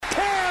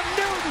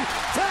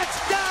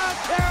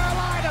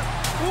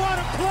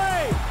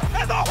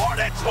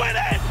Panthers win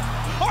it!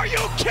 Are you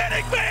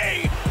kidding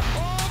me?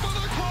 Over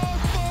the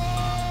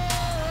crossbar,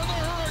 and the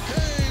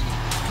Hurricanes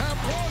have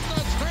won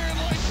the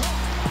Stanley Cup.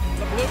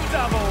 The Blue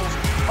Devils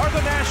are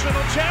the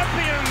national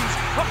champions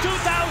of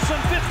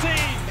 2015.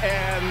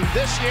 And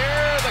this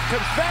year, the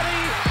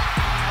confetti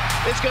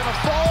is going to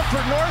fall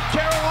for North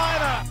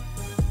Carolina.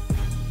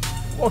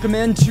 Welcome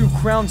into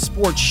Crown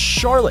Sports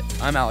Charlotte.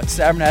 I'm Alex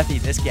Abernathy.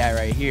 This guy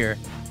right here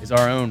is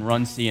our own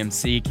Run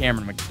CMC,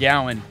 Cameron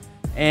McGowan.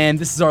 And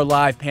this is our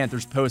live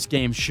Panthers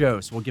post-game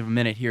show. So we'll give a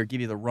minute here, give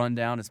you the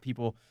rundown as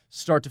people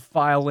start to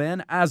file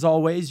in. As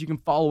always, you can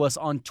follow us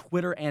on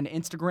Twitter and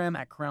Instagram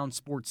at Crown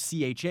Sports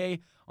CHA,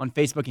 on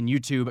Facebook and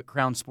YouTube at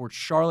Crown Sports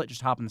Charlotte.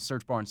 Just hop in the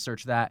search bar and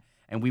search that,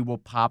 and we will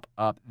pop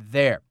up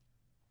there.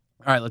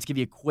 All right, let's give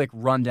you a quick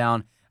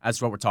rundown as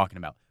to what we're talking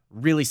about.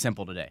 Really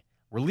simple today.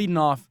 We're leading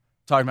off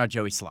talking about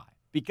Joey Slye,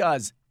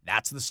 because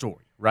that's the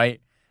story, right?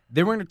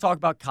 Then we're going to talk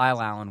about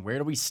Kyle Allen. Where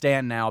do we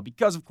stand now?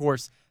 Because, of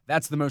course,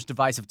 that's the most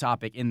divisive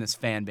topic in this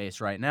fan base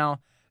right now.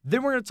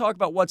 Then we're going to talk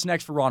about what's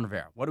next for Ron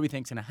Rivera. What do we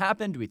think is going to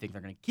happen? Do we think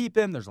they're going to keep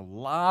him? There's a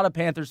lot of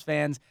Panthers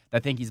fans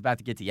that think he's about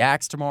to get the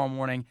axe tomorrow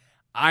morning.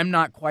 I'm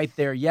not quite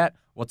there yet.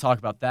 We'll talk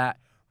about that.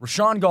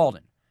 Rashaan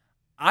Gaulden.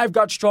 I've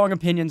got strong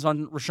opinions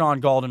on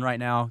Rashaan Gaulden right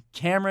now.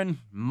 Cameron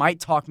might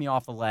talk me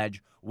off the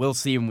ledge. We'll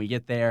see when we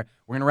get there.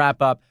 We're going to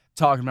wrap up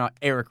talking about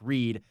Eric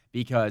Reid,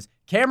 because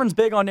Cameron's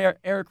big on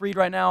Eric Reid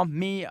right now.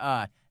 Me,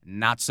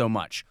 not so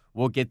much.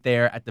 We'll get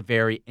there at the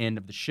very end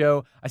of the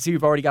show. I see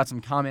we've already got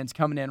some comments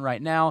coming in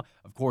right now.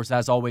 Of course,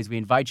 as always, we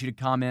invite you to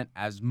comment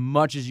as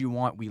much as you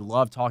want. We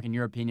love talking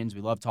your opinions.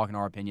 We love talking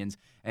our opinions.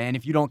 And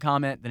if you don't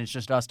comment, then it's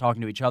just us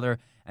talking to each other,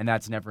 and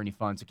that's never any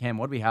fun. So, Cam,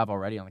 what do we have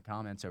already on the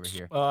comments over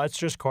here? It's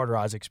just Carter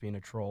Isaacs being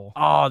a troll.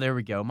 Oh, there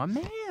we go. My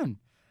man.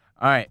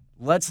 All right,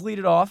 let's lead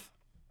it off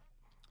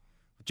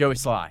with Joey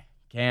Slye.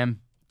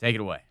 Cam, take it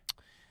away.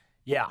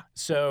 Yeah,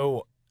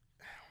 so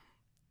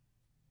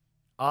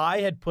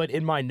I had put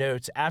in my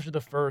notes after the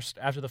first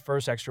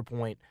extra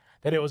point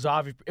that it was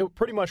obvious,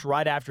 pretty much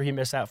right after he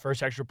missed that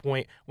first extra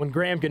point. When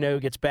Graham Gano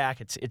gets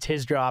back, it's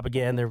his job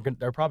again.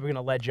 They're probably going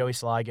to let Joey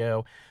Slye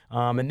go,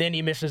 and then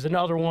he misses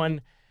another one,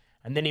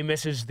 and then he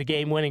misses the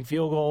game-winning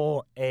field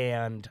goal.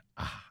 And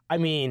I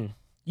mean,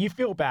 you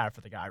feel bad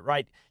for the guy,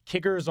 right?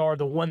 Kickers are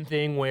the one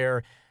thing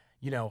where,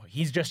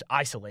 he's just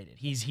isolated.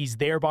 He's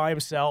there by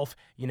himself.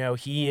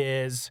 He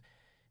is.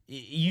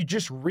 You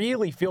just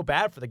really feel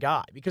bad for the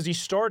guy because he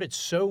started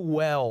so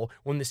well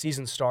when the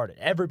season started.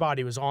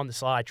 Everybody was on the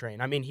Slye train.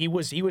 I mean, he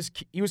was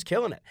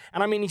killing it.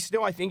 And I mean,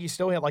 I think he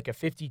still had like a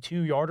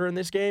 52-yarder in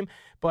this game,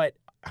 but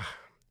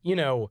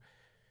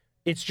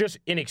it's just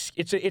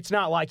it's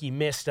not like he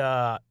missed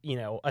a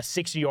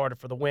 60-yarder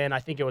for the win. I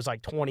think it was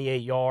like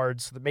 28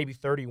 yards, maybe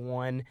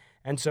 31.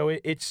 And so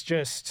it's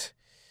just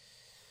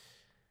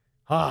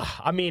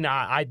I mean,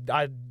 I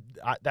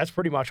that's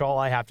pretty much all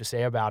I have to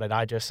say about it.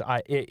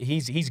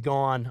 He's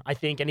gone, I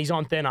think, and he's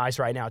on thin ice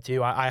right now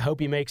too. I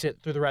hope he makes it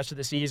through the rest of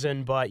the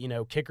season, but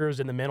kickers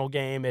in the mental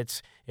game,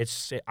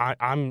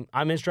 I'm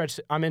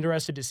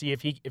interested to see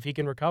if he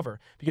can recover,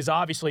 because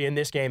obviously in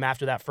this game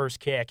after that first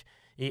kick,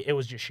 it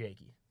was just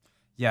shaky.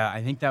 Yeah,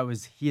 I think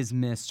he has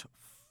missed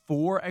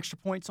 4 extra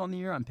points on the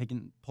year. I'm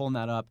pulling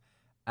that up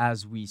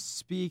as we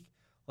speak.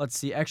 Let's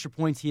see, extra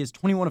points. He is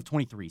 21 of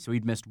 23, so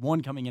he'd missed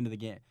 1 coming into the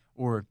game.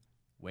 Or,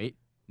 wait,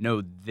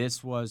 no,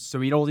 so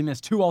he'd only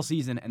missed 2 all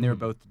season, and they were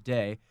both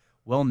today.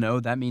 Well,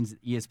 no, that means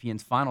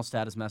ESPN's final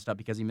stat is messed up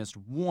because he missed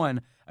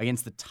 1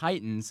 against the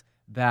Titans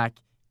back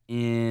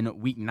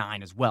in Week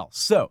 9 as well.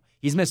 So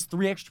he's missed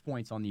 3 extra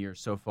points on the year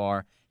so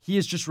far. He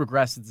has just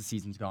regressed as the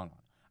season's gone on.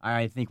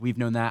 I think we've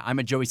known that. I'm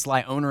a Joey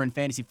Slye owner in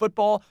fantasy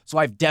football, so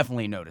I've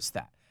definitely noticed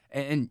that.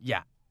 And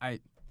yeah,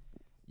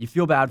 you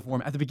feel bad for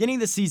him. At the beginning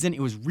of the season,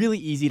 it was really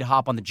easy to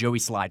hop on the Joey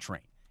Slye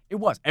train. It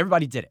was.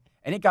 Everybody did it.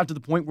 And it got to the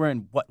point where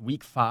in,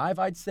 Week 5,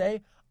 I'd say,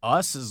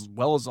 us as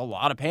well as a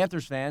lot of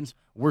Panthers fans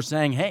were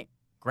saying, hey,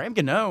 Graham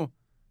Gano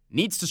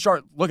needs to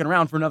start looking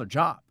around for another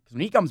job. Because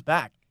when he comes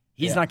back,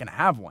 he's not going to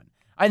have one.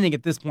 I think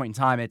at this point in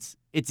time, it's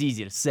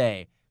easy to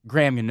say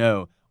Graham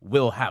Gano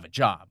will have a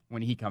job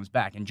when he comes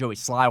back, and Joey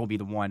Slye will be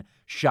the one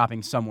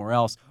shopping somewhere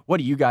else. What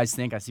do you guys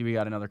think? I see we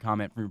got another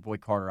comment from your boy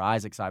Carter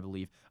Isaacs, I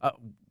believe.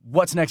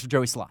 What's next for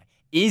Joey Slye?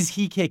 Is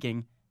he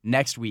kicking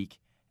next week?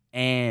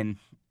 And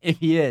if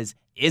he is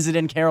it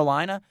in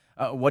Carolina?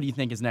 What do you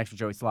think is next for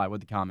Joey Slye? What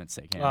do the comments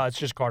say, Cam? It's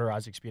just Carter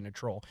Isaacs being a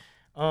troll.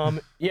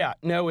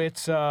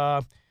 It's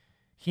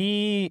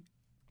he.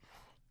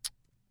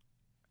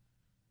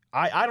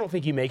 I don't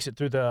think he makes it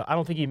through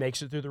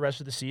the rest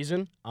of the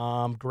season.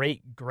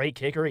 Great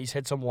kicker. He's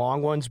hit some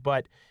long ones,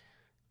 but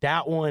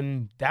that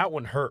one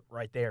hurt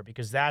right there,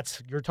 because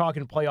you're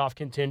talking playoff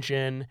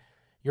contention.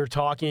 You're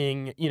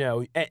talking,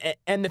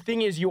 and the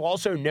thing is, you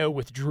also know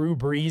with Drew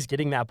Brees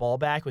getting that ball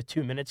back with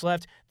 2 minutes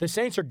left, the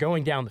Saints are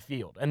going down the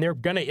field, and they're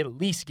going to at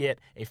least get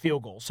a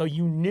field goal. So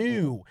you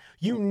knew,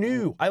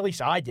 at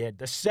least I did,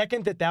 the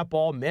second that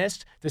ball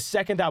missed,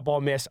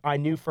 I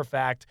knew for a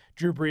fact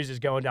Drew Brees is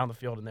going down the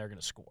field and they're going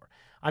to score.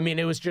 I mean,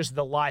 it was just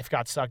the life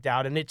got sucked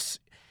out, and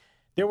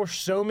there were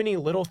so many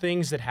little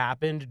things that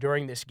happened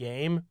during this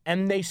game,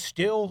 and they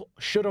still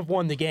should have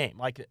won the game.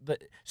 Like,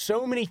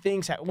 so many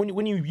things.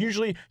 When you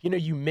usually,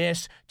 you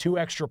miss 2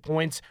 extra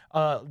points,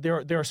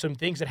 there are some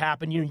things that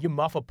happen. You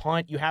muff a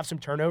punt, you have some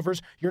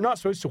turnovers. You're not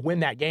supposed to win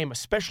that game,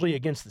 especially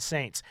against the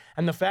Saints.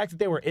 And the fact that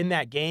they were in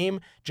that game,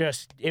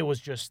 it was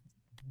just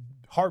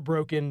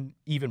heartbroken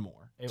even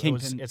more.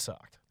 It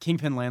sucked.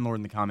 Kingpin Landlord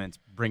in the comments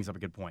brings up a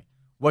good point.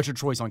 What's your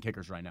choice on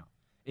kickers right now?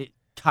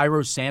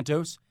 Cairo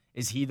Santos,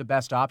 is he the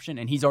best option?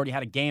 And he's already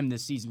had a game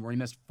this season where he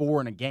missed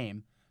 4 in a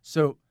game.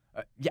 So,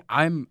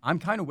 I'm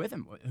kind of with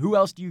him. Who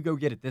else do you go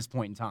get at this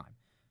point in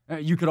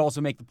time? You could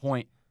also make the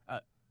point,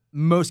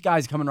 most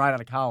guys coming right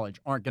out of college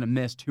aren't going to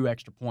miss 2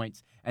 extra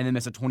points and then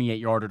miss a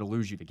 28-yarder to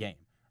lose you the game,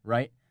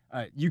 right?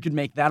 You could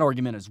make that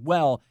argument as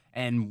well,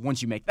 and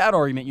once you make that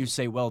argument, you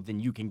say, well, then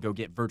you can go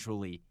get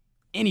virtually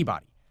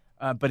anybody.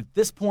 But at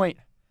this point,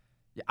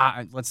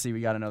 let's see,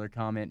 we got another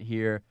comment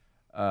here.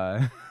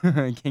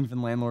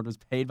 Kingpin Landlord was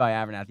paid by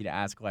Abernathy to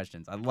ask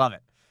questions. I love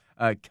it.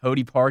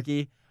 Cody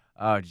Parkey.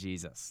 Oh,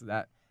 Jesus.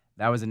 That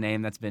was a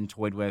name that's been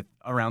toyed with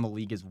around the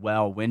league as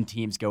well when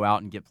teams go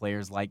out and get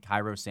players like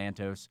Cairo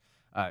Santos.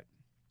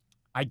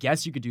 I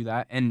guess you could do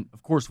that. And,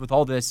 of course, with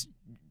all this,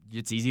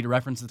 it's easy to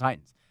reference the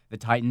Titans. The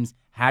Titans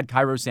had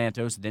Cairo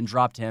Santos, then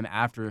dropped him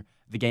after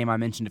the game I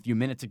mentioned a few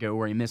minutes ago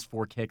where he missed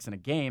 4 kicks in a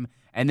game,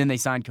 and then they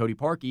signed Cody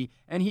Parkey,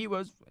 and he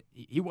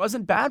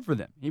wasn't bad for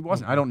them. He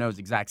wasn't. I don't know his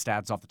exact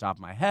stats off the top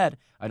of my head.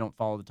 I don't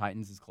follow the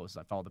Titans as close as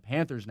I follow the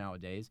Panthers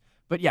nowadays.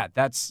 But, yeah,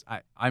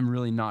 I'm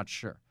really not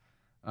sure.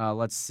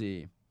 Let's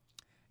see.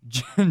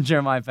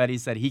 Jeremiah Fetty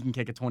said he can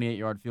kick a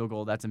 28-yard field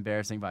goal. That's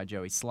embarrassing by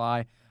Joey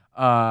Slye.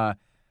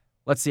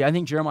 Let's see. I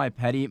think Jeremiah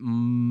Petty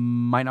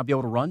might not be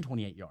able to run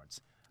 28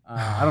 yards.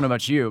 I don't know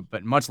about you,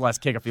 but much less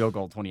kick a field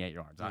goal 28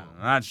 yards.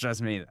 That's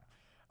just me.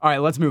 All right,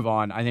 let's move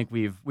on. I think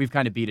we've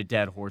kind of beat a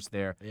dead horse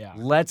there. Yeah.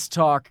 Let's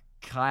talk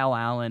Kyle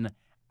Allen.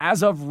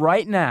 As of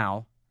right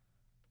now,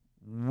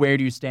 where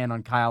do you stand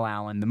on Kyle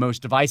Allen, the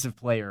most divisive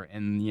player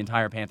in the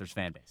entire Panthers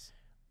fan base?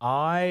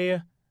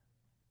 I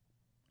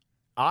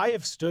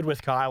have stood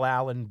with Kyle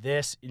Allen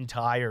this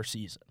entire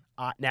season.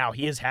 Now,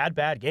 he has had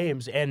bad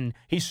games, and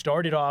he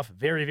started off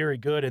very, very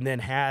good and then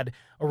had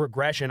a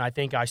regression. I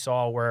think I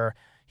saw where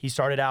he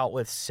started out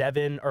with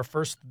 7, or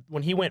first,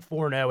 when he went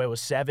 4-0, it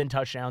was 7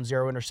 touchdowns,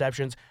 0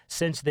 interceptions.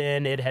 Since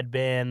then, it had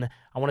been,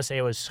 I want to say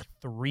it was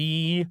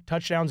 3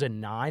 touchdowns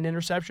and 9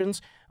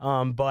 interceptions.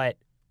 But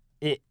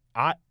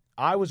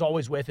I was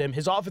always with him.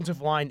 His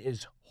offensive line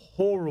is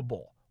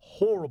horrible.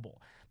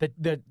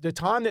 The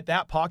time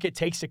that pocket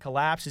takes to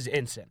collapse is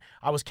instant.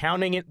 I was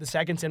counting the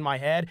seconds in my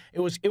head. It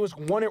was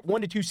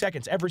 1 to 2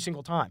 seconds every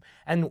single time,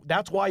 and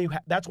that's why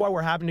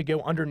we're having to go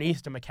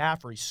underneath to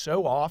McCaffrey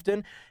so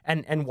often,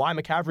 and why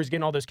McCaffrey's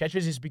getting all those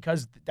catches is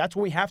because that's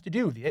what we have to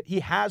do. He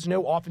has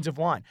no offensive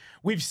line.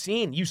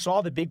 You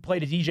saw the big play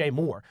to DJ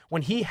Moore.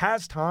 When he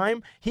has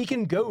time, he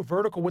can go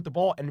vertical with the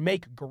ball and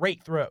make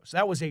great throws.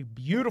 That was a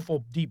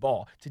beautiful deep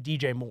ball to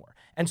DJ Moore,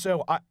 and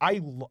so I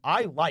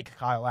like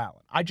Kyle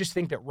Allen. I just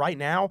think that right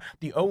now,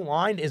 the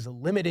O-line is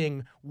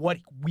limiting what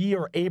we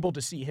are able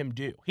to see him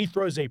do. He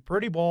throws a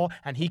pretty ball,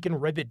 and he can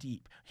rip it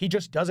deep. He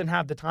just doesn't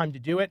have the time to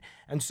do it,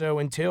 and so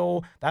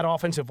until that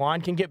offensive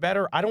line can get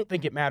better, I don't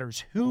think it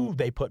matters who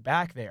they put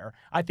back there.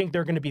 I think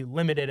they're going to be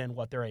limited in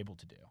what they're able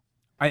to do.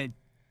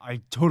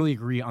 I totally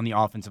agree on the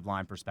offensive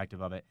line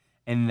perspective of it,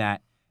 in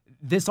that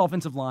this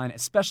offensive line,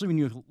 especially when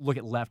you look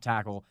at left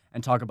tackle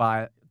and talk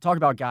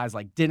about guys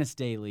like Dennis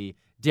Daly,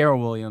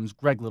 Darrell Williams,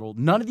 Greg Little,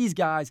 none of these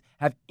guys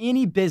have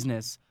any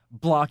business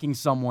blocking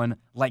someone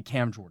like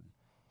Cam Jordan.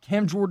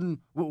 Cam Jordan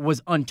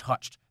was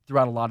untouched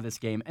throughout a lot of this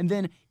game. And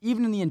then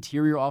even in the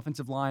interior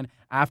offensive line,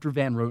 after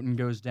Van Roten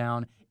goes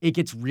down, it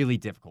gets really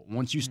difficult.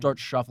 Once you start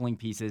shuffling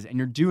pieces, and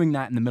you're doing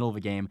that in the middle of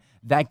a game,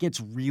 that gets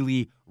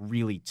really,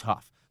 really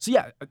tough. So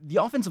yeah,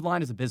 the offensive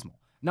line is abysmal.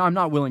 Now, I'm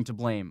not willing to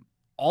blame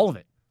all of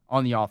it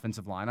on the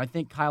offensive line. I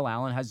think Kyle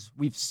Allen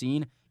we've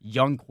seen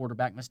young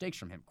quarterback mistakes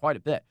from him quite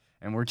a bit.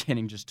 And we're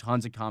getting just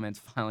tons of comments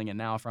filing in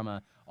now from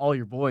all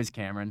your boys,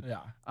 Cameron.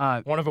 Yeah.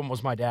 One of them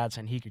was my dad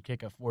saying he could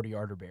kick a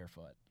 40-yarder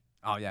barefoot.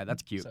 Oh, yeah,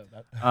 that's cute.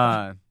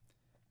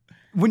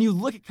 When you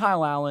look at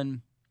Kyle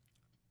Allen,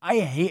 I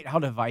hate how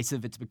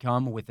divisive it's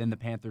become within the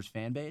Panthers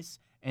fan base,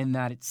 in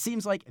that it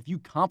seems like if you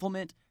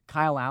compliment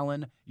Kyle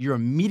Allen, you're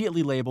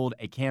immediately labeled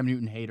a Cam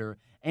Newton hater.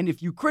 And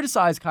if you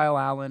criticize Kyle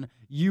Allen,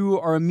 you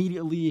are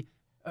immediately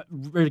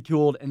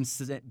ridiculed and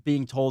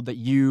being told that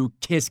you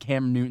kiss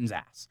Cam Newton's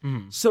ass.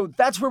 So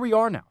that's where we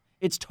are now.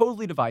 It's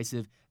totally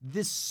divisive.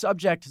 This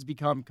subject has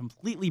become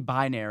completely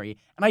binary,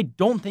 and I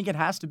don't think it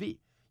has to be.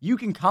 You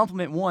can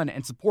compliment one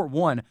and support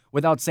one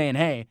without saying,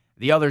 hey,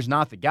 the other's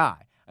not the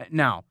guy.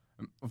 Now,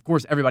 of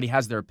course, everybody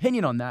has their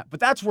opinion on that, but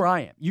that's where I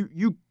am.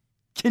 You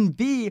can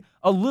be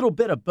a little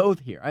bit of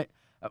both here.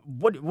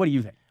 What do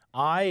you think?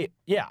 I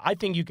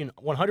think you can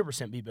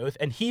 100% be both,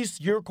 and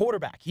he's your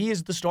quarterback. He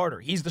is the starter.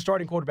 He's the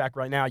starting quarterback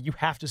right now. You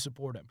have to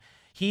support him.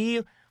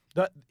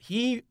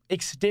 He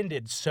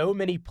extended so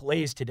many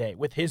plays today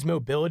with his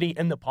mobility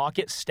in the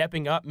pocket,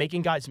 stepping up,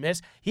 making guys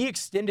miss. He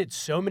extended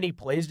so many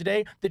plays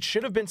today that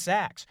should have been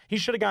sacks. He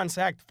should have gotten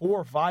sacked 4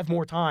 or 5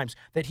 more times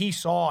that he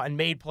saw and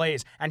made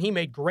plays, and he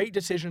made great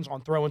decisions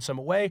on throwing some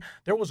away.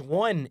 There was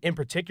one in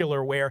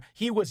particular where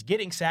he was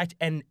getting sacked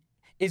and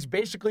is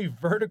basically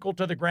vertical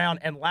to the ground,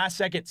 and last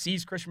second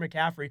sees Christian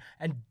McCaffrey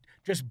and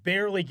just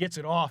barely gets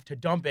it off to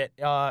dump it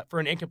for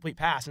an incomplete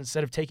pass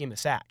instead of taking the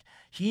sack.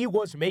 He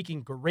was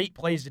making great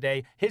plays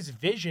today. His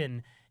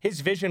vision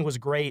was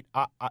great.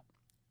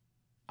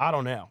 I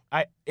don't know.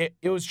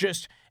 It was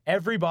just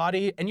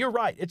everybody, and you're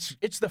right.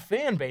 It's the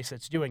fan base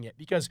that's doing it,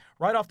 because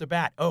right off the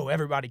bat,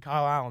 everybody,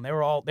 Kyle Allen, they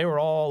were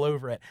all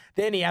over it.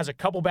 Then he has a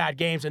couple bad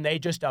games and they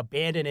just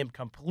abandon him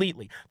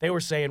completely. They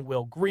were saying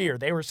Will Greer,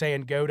 they were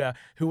saying go to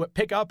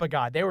pick up a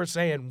guy, they were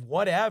saying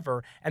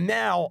whatever, and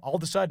now all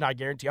of a sudden I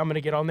guarantee I'm going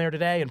to get on there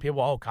today and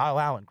people, Kyle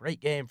Allen, great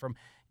game from.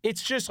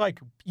 It's just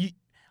like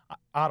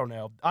I don't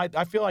know.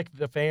 I feel like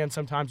the fans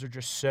sometimes are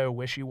just so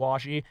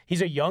wishy-washy.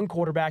 He's a young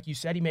quarterback. You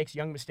said he makes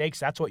young mistakes.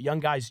 That's what young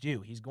guys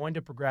do. He's going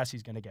to progress.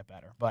 He's going to get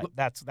better. But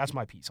that's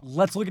my piece.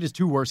 Let's look at his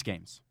 2 worst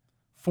games.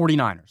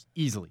 49ers,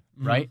 easily,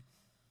 right?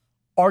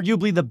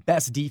 Arguably the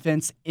best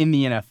defense in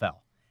the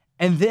NFL.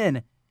 And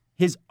then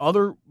his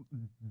other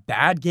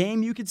bad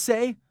game, you could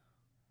say,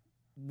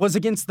 was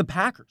against the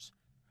Packers,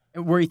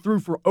 where he threw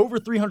for over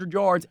 300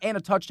 yards and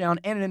a touchdown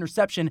and an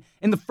interception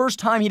in the first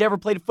time he'd ever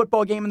played a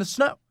football game in the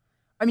snow.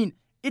 I mean,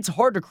 it's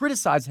hard to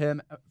criticize him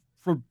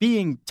for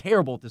being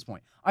terrible at this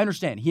point. I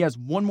understand. He has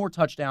 1 more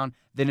touchdown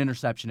than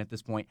interception at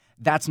this point.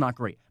 That's not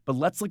great. But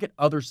let's look at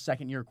other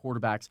second-year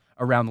quarterbacks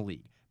around the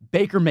league.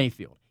 Baker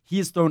Mayfield. He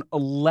has thrown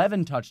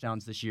 11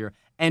 touchdowns this year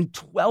and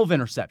 12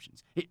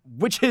 interceptions,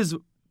 which is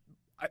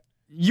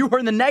you were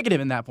in the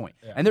negative in that point.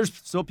 Yeah. And there's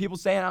still people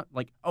saying,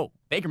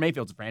 Baker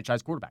Mayfield's a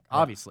franchise quarterback,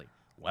 obviously.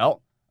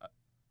 Well,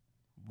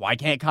 why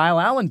can't Kyle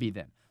Allen be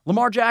then?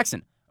 Lamar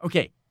Jackson.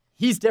 Okay,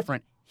 he's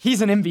different.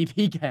 He's an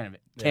MVP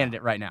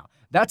candidate right now.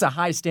 That's a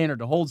high standard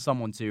to hold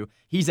someone to.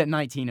 He's at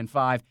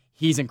 19-5.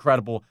 He's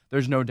incredible.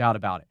 There's no doubt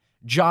about it.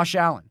 Josh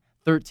Allen,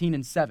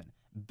 13-7.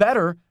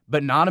 Better,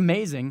 but not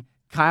amazing.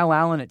 Kyle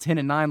Allen at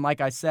 10-9,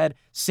 like I said.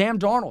 Sam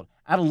Darnold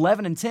at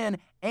 11-10,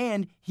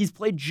 and he's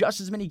played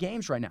just as many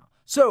games right now.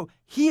 So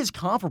he is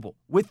comparable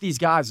with these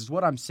guys, is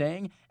what I'm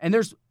saying. And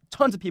there's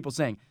tons of people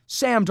saying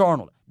Sam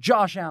Darnold,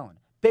 Josh Allen,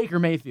 Baker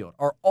Mayfield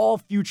are all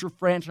future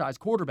franchise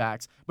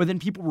quarterbacks, but then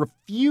people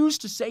refuse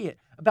to say it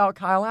about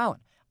Kyle Allen.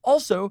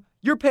 Also,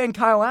 you're paying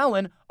Kyle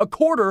Allen a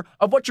quarter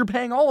of what you're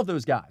paying all of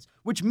those guys,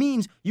 which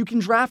means you can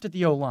draft at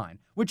the O-line,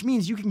 which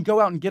means you can go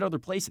out and get other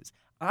places.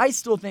 I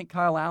still think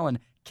Kyle Allen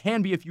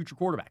can be a future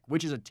quarterback,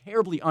 which is a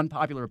terribly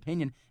unpopular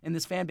opinion in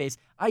this fan base.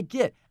 I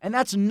get, and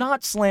that's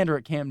not slander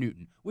at Cam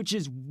Newton, which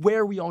is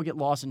where we all get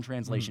lost in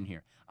translation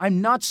here. I'm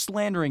not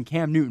slandering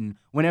Cam Newton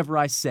whenever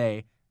I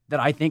say that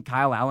I think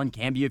Kyle Allen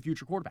can be a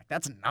future quarterback.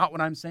 That's not what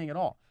I'm saying at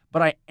all.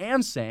 But I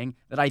am saying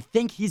that I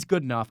think he's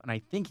good enough, and I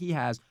think he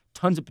has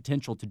tons of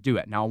potential to do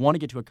it. Now, I want to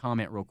get to a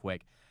comment real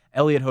quick.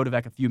 Elliot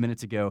Hodevec a few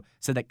minutes ago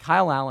said that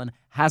Kyle Allen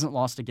hasn't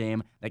lost a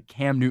game that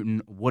Cam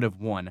Newton would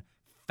have won.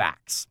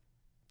 Facts.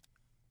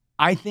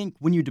 I think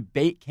when you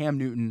debate Cam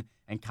Newton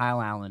and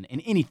Kyle Allen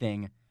in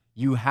anything,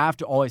 you have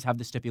to always have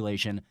the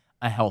stipulation,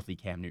 a healthy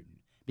Cam Newton.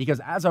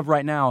 Because as of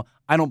right now,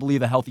 I don't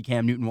believe a healthy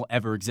Cam Newton will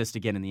ever exist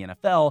again in the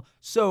NFL.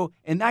 So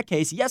in that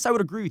case, yes, I would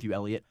agree with you,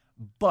 Elliot.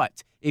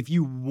 But if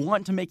you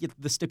want to make it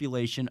the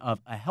stipulation of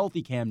a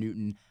healthy Cam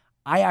Newton,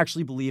 I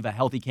actually believe a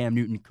healthy Cam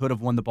Newton could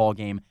have won the ball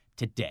game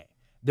today.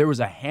 There was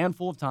a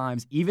handful of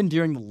times, even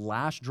during the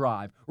last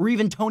drive, or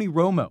even Tony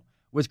Romo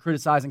was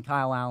criticizing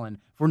Kyle Allen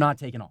for not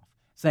taking off,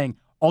 saying,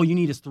 all you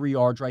need is 3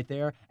 yards right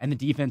there, and the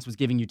defense was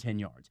giving you 10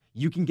 yards.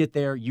 You can get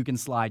there, you can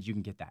slide, you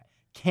can get that.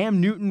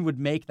 Cam Newton would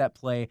make that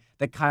play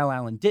that Kyle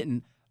Allen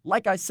didn't.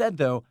 Like I said,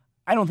 though,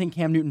 I don't think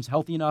Cam Newton's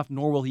healthy enough,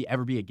 nor will he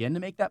ever be again to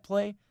make that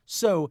play.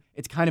 So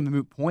it's kind of a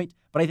moot point.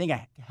 But I think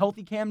a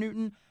healthy Cam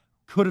Newton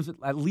could have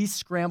at least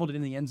scrambled it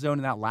in the end zone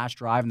in that last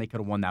drive, and they could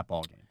have won that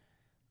ball game.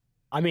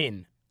 I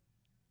mean,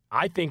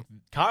 I think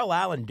Kyle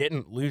Allen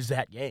didn't lose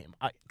that game.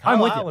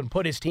 Kyle Allen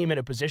put his team in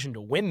a position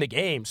to win the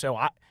game. So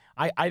I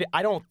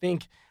don't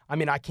think – I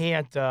mean, I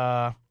can't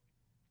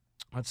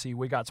let's see.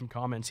 We got some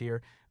comments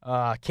here.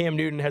 Cam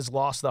Newton has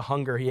lost the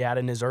hunger he had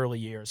in his early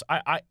years.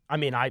 I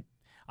mean, I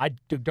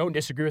don't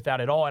disagree with that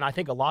at all, and I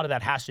think a lot of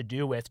that has to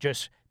do with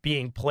just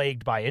being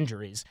plagued by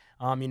injuries.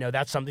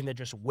 That's something that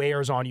just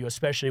wears on you,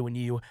 especially when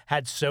you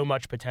had so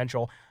much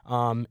potential.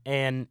 But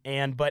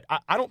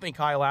I don't think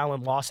Kyle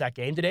Allen lost that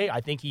game today. I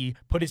think he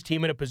put his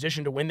team in a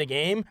position to win the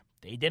game.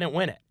 They didn't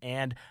win it,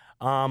 and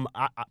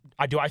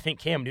I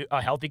think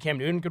a healthy Cam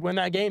Newton could win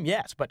that game?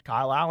 Yes, but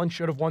Kyle Allen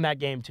should have won that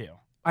game too.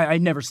 I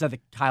never said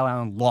that Kyle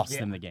Allen lost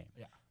them the game.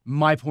 Yeah.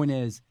 My point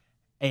is,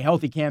 a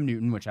healthy Cam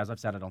Newton, which, as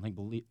I've said, I don't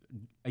think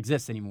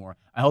exists anymore,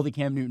 a healthy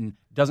Cam Newton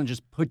doesn't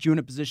just put you in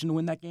a position to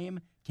win that game.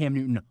 Cam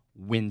Newton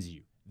wins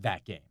you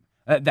that game.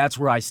 That's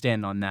where I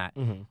stand on that.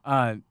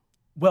 Mm-hmm.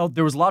 Well,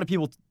 there was a lot of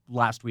people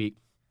last week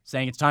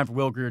saying it's time for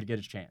Will Grier to get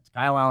his chance.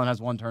 Kyle Allen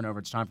has 1 turnover.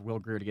 It's time for Will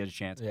Grier to get his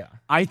chance. Yeah.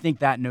 I think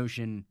that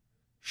notion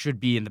should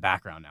be in the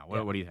background now.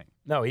 What do you think?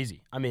 No,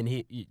 easy. I mean,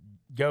 he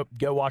go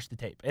watch the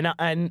tape.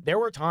 And there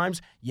were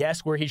times,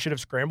 yes, where he should have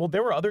scrambled.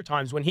 There were other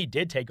times when he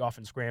did take off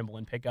and scramble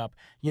and pick up.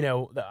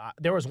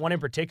 There was one in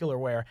particular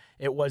where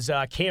it was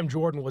Cam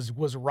Jordan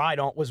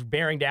was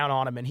bearing down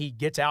on him, and he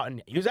gets out,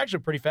 and he was actually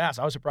pretty fast.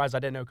 I was surprised. I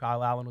didn't know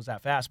Kyle Allen was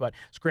that fast, but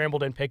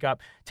scrambled and pick up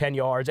 10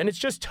 yards. And it's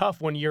just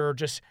tough when you're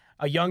just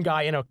a young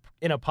guy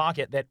in a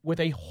pocket that with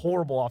a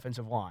horrible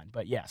offensive line.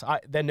 But yes,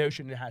 that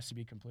notion has to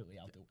be completely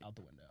out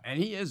the window. And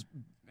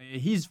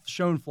he's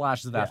shown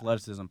flashes of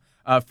athleticism.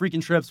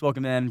 Freaking Trips,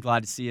 welcome in.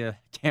 Glad to see you.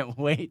 Can't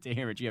wait to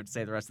hear what you have to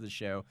say the rest of the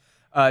show.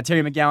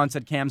 Terry McGowan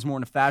said Cam's more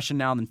into fashion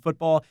now than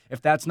football.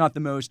 If that's not the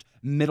most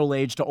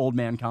middle-aged to old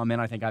man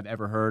comment I think I've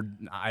ever heard,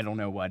 I don't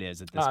know what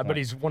is at this point. But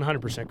he's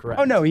 100%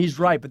 correct. Oh, no, he's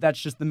right, but that's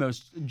just the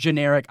most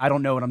generic. I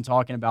don't know what I'm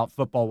talking about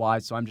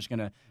football-wise, so I'm just going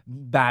to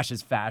bash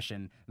his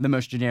fashion. The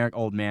most generic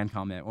old man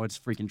comment. What's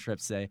Freaking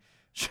Trips say?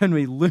 Should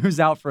we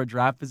lose out for a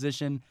draft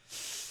position?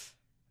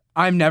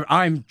 I'm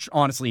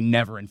honestly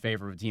never in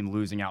favor of a team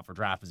losing out for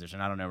draft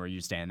position. I don't know where you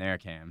stand there,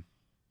 Cam.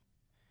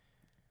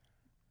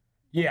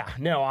 Yeah,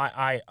 no,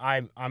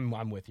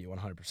 I'm with you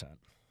 100%. All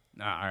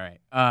right.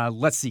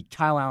 Let's see.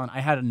 Kyle Allen,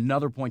 I had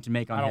another point to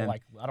make on him.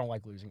 I don't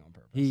like losing on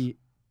purpose.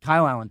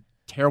 Kyle Allen,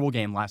 terrible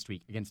game last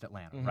week against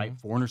Atlanta, right?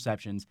 4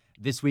 interceptions.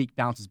 This week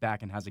bounces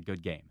back and has a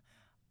good game.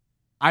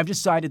 I've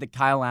decided that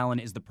Kyle Allen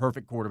is the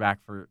perfect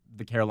quarterback for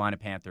the Carolina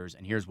Panthers,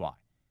 and here's why.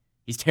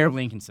 He's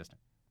terribly inconsistent,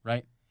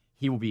 right?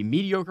 He will be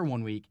mediocre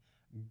one week,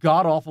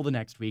 god-awful the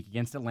next week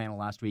against Atlanta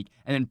last week,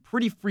 and then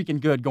pretty freaking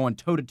good going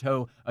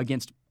toe-to-toe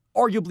against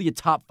arguably a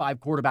top 5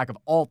 quarterback of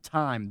all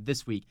time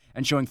this week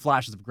and showing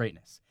flashes of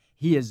greatness.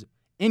 He is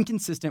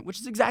inconsistent, which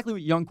is exactly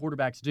what young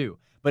quarterbacks do,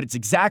 but it's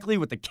exactly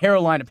what the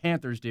Carolina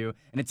Panthers do,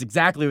 and it's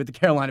exactly what the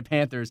Carolina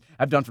Panthers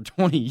have done for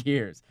 20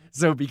 years.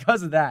 So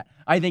because of that,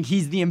 I think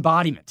he's the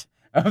embodiment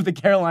of the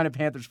Carolina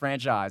Panthers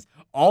franchise,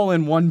 all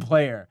in one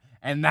player,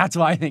 and that's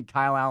why I think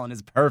Kyle Allen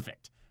is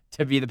perfect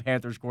to be the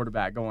Panthers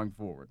quarterback going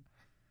forward.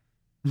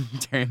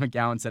 Terry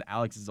McGowan said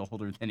Alex is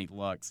older than he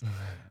looks.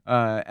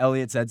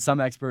 Elliott said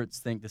some experts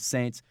think the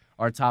Saints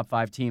are a top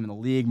 5 team in the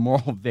league.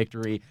 Moral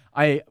victory.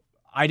 I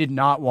did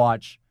not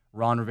watch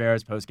Ron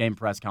Rivera's post-game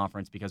press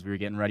conference because we were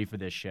getting ready for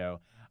this show.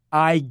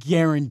 I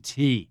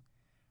guarantee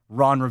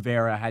Ron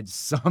Rivera had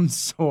some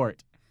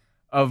sort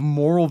of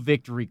moral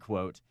victory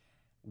quote,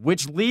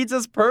 which leads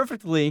us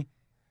perfectly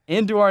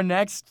into our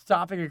next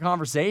topic of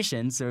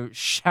conversation. So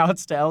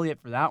shouts to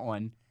Elliott for that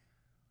one.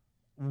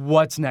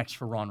 What's next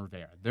for Ron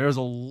Rivera? There's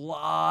a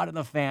lot of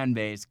the fan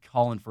base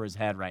calling for his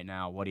head right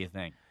now. What do you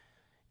think?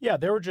 Yeah,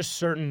 there were just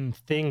certain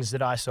things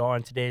that I saw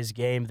in today's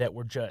game that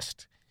were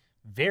just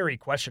very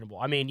questionable.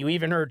 I mean, you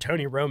even heard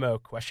Tony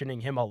Romo questioning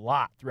him a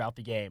lot throughout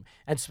the game,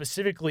 and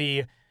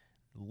specifically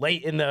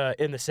late in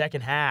the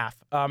second half.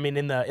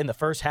 In the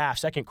first half,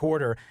 second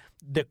quarter,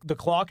 the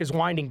clock is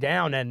winding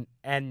down,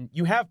 and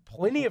you have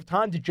plenty of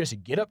time to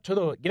just get up to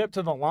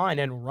the line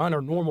and run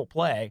a normal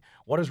play.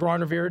 What does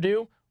Ron Rivera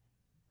do?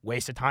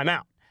 Waste a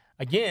timeout.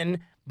 Again,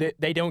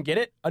 they don't get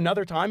it.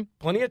 Another time,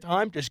 plenty of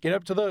time, just get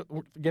up to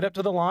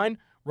the line,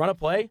 run a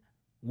play,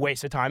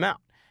 waste a timeout.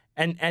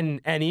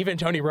 And even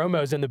Tony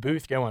Romo's in the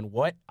booth going,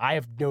 "What? I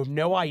have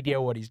no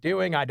idea what he's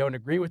doing. I don't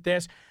agree with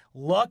this."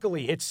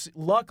 Luckily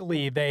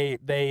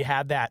they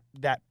had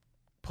that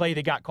play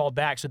that got called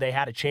back, so they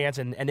had a chance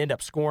and end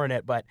up scoring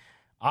it. But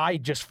I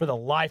just, for the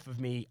life of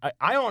me,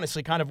 I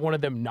honestly kind of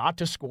wanted them not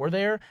to score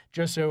there,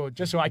 just so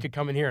I could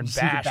come in here and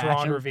bash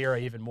Ron Rivera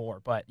even more.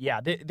 But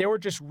yeah, there were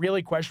just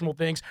really questionable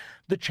things.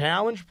 The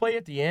challenge play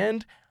at the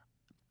end,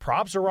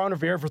 props to Ron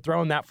Rivera for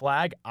throwing that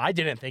flag. I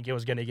didn't think it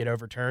was going to get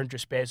overturned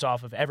just based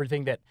off of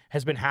everything that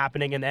has been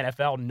happening in the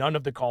NFL. None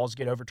of the calls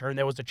get overturned.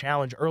 There was a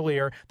challenge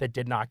earlier that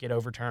did not get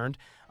overturned.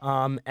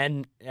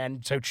 And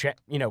so,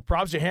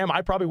 props to him.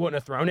 I probably wouldn't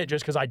have thrown it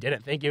just because I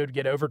didn't think it would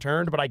get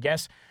overturned, but I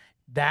guess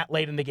that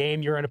late in the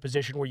game, you're in a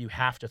position where you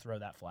have to throw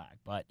that flag.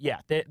 But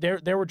yeah,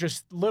 there were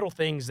just little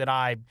things that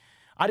I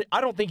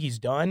don't think he's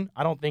done.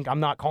 I'm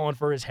not calling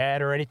for his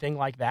head or anything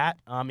like that.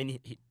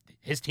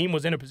 His team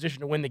was in a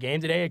position to win the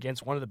game today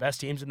against one of the best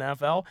teams in the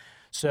NFL.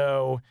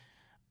 So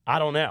I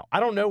don't know. I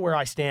don't know where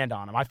I stand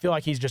on him. I feel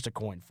like he's just a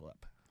coin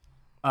flip.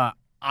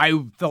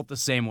 I felt the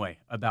same way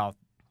about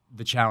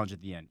the challenge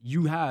at the end.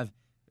 You have,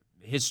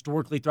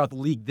 historically throughout the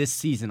league this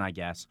season, I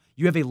guess,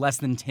 you have a less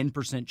than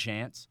 10%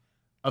 chance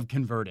of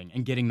converting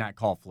and getting that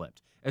call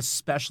flipped,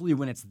 especially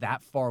when it's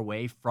that far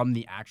away from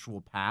the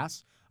actual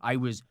pass. I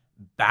was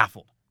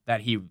baffled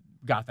that he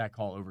got that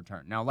call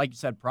overturned. Now, like you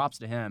said, props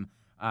to him.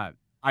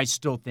 I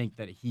still think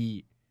that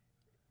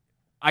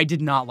I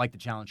did not like the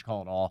challenge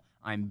call at all.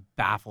 I'm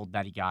baffled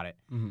that he got it.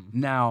 Mm-hmm.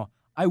 Now,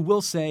 I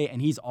will say,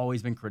 and he's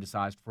always been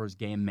criticized for his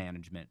game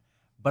management,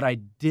 but I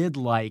did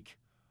like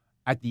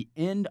at the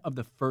end of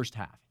the first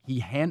half,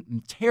 he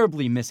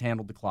terribly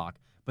mishandled the clock,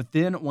 but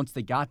then once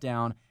they got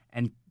down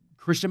and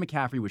Christian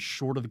McCaffrey was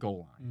short of the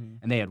goal line,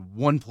 and they had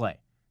one play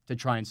to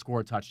try and score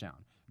a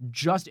touchdown.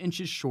 Just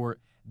inches short.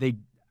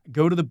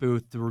 go to the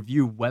booth to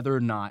review whether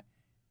or not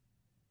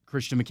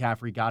Christian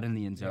McCaffrey got in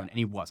the end zone, and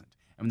he wasn't.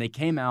 And when they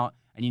came out,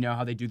 and you know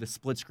how they do the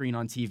split screen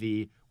on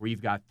TV where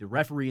you've got the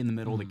referee in the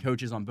middle, the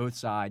coaches on both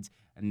sides,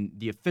 and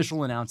the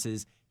official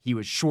announces he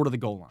was short of the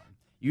goal line.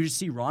 You just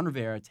see Ron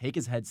Rivera take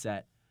his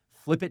headset,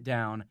 flip it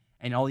down,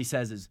 and all he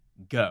says is,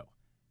 go,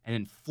 and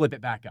then flip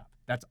it back up.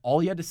 That's all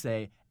he had to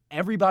say.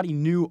 Everybody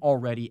knew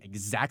already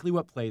exactly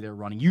what play they're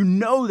running. You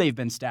know they've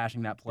been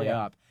stashing that play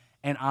up,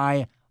 and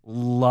I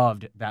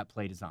loved that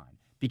play design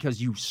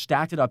because you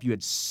stacked it up. You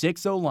had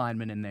 6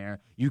 O-linemen in there.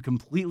 You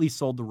completely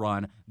sold the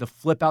run. The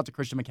flip out to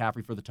Christian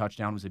McCaffrey for the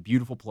touchdown was a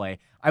beautiful play.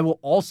 I will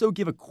also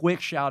give a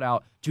quick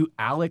shout-out to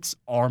Alex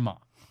Armah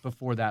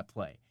before that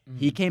play.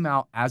 He came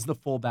out as the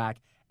fullback,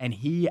 and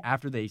he,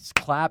 after they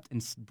clapped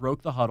and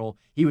broke the huddle,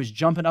 he was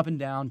jumping up and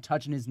down,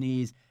 touching his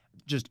knees,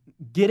 just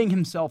getting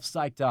himself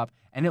psyched up,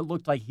 and it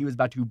looked like he was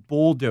about to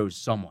bulldoze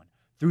someone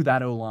through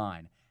that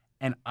O-line.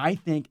 And I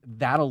think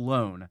that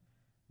alone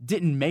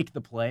didn't make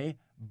the play,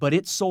 but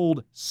it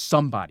sold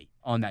somebody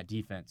on that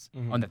defense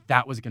on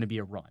that was going to be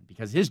a run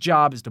because his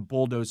job is to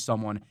bulldoze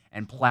someone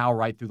and plow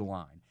right through the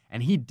line.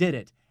 And he did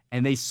it,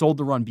 and they sold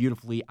the run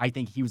beautifully. I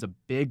think he was a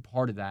big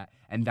part of that,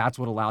 and that's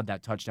what allowed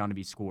that touchdown to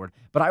be scored.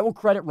 But I will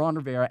credit Ron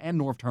Rivera and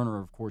Norv Turner,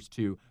 of course,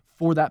 too,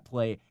 for that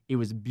play. It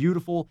was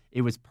beautiful,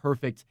 it was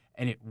perfect,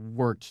 and it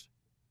worked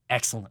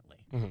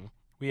excellently.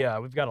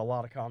 We've got a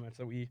lot of comments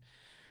that we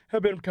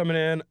have been coming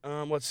in.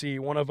 Let's see.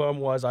 One of them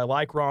was, I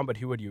like Ron, but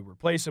who would you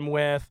replace him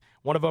with?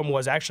 One of them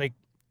was actually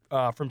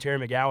from Terry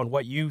McGowan.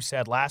 What you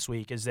said last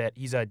week is that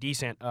he's a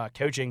decent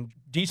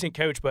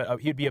coach,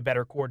 but he'd be a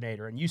better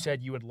coordinator. And you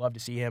said you would love to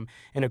see him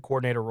in a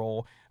coordinator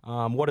role.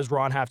 What does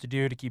Ron have to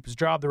do to keep his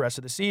job the rest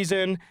of the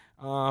season?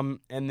 And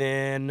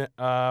then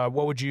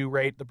what would you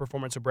rate the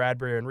performance of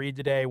Bradbury and Reid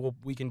today?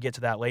 We can get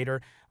to that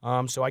later.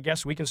 So I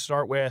guess we can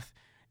start with,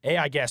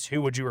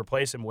 who would you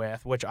replace him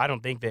with, which I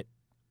don't think that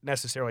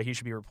necessarily he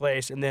should be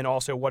replaced, and then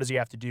also what does he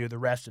have to do the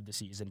rest of the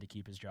season to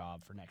keep his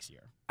job for next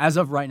year? As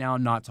of right now,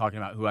 I'm not talking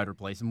about who I'd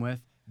replace him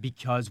with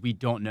because we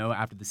don't know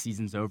after the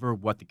season's over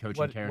what the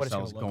coaching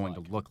carousel is going to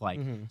look like.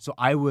 So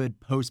I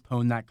would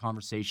postpone that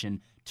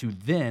conversation to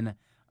then,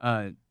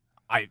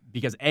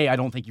 because I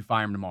don't think you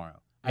fire him tomorrow.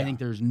 I think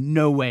there's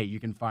no way you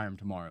can fire him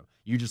tomorrow.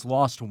 You just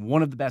lost to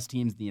one of the best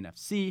teams in the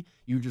NFC.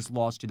 You just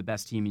lost to the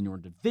best team in your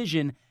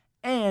division.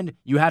 And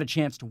you had a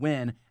chance to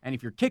win, and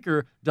if your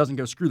kicker doesn't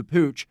go screw the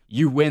pooch,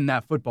 you win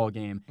that football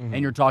game,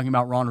 and you're talking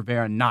about Ron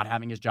Rivera not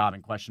having his job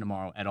in question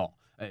tomorrow at all.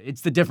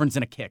 It's the difference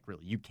in a kick,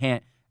 really. You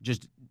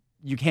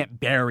can't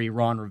bury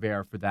Ron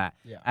Rivera for that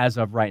as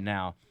of right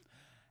now.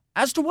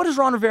 As to what does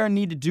Ron Rivera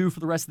need to do for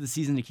the rest of the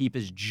season to keep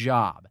his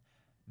job,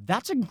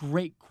 that's a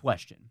great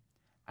question.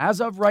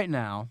 As of right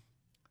now,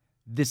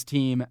 this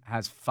team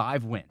has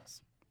 5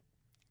 wins.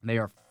 They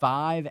are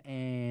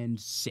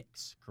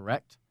 5-6,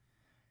 correct?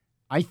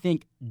 I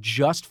think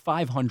just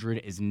 500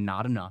 is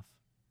not enough.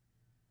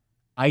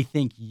 I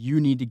think you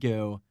need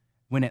to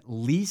win at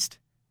least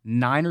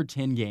 9 or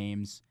 10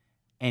 games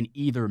and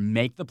either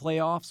make the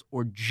playoffs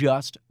or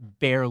just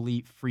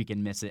barely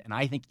freaking miss it. And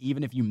I think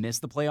even if you miss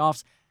the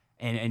playoffs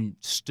and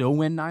still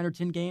win 9 or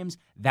 10 games,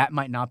 that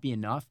might not be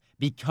enough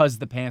because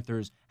the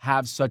Panthers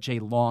have such a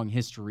long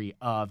history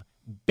of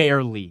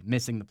barely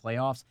missing the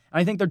playoffs.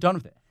 And I think they're done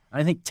with it.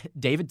 I think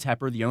David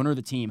Tepper, the owner of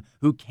the team,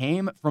 who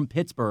came from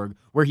Pittsburgh,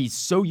 where he's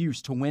so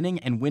used to winning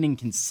and winning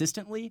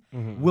consistently,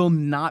 will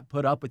not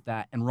put up with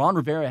that. And Ron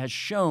Rivera has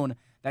shown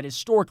that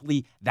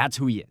historically, that's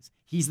who he is.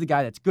 He's the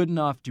guy that's good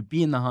enough to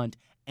be in the hunt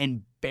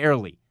and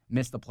barely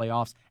miss the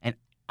playoffs. And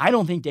I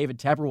don't think David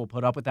Tepper will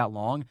put up with that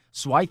long.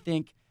 So I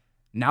think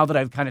now that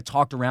I've kind of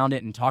talked around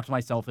it and talked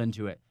myself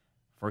into it,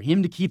 for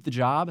him to keep the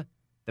job,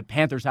 the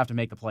Panthers have to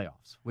make the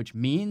playoffs, which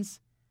means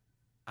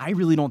I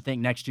really don't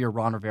think next year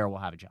Ron Rivera will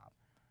have a job.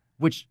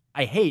 Which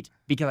I hate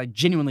because I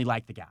genuinely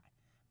like the guy.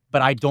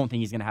 But I don't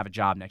think he's going to have a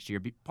job next year,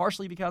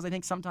 partially because I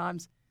think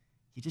sometimes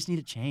you just need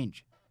a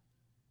change.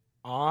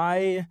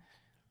 I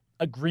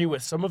agree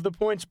with some of the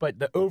points, but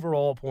the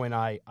overall point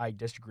I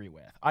disagree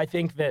with. I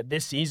think that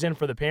this season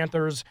for the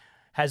Panthers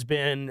has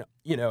been,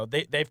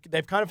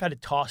 they've kind of had to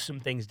toss some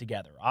things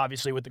together,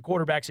 obviously with the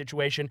quarterback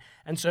situation.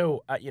 And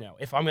so,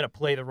 if I'm going to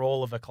play the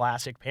role of a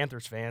classic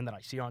Panthers fan that I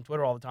see on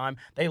Twitter all the time,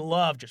 they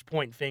love just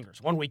pointing fingers.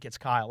 One week it's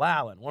Kyle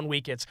Allen, one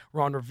week it's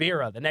Ron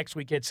Rivera, the next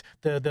week it's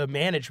the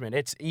management.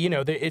 It's,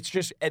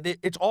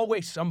 it's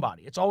always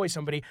somebody. It's always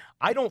somebody.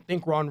 I don't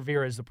think Ron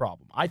Rivera is the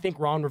problem. I think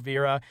Ron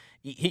Rivera,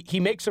 he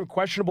makes some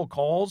questionable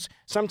calls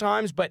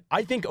sometimes, but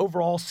I think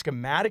overall,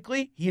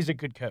 schematically, he's a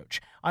good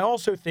coach. I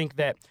also think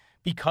that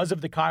because of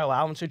the Kyle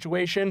Allen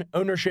situation,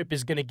 ownership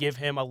is going to give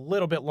him a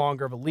little bit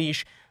longer of a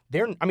leash.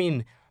 They're not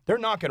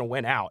going to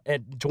win out.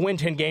 To win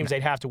 10 games,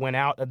 they'd have to win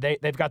out.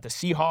 They've got the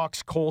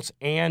Seahawks, Colts,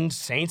 and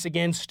Saints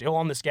again still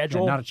on the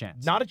schedule. Yeah, not a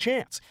chance. Not a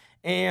chance.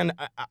 And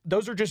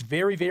those are just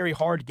very, very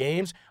hard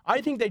games. I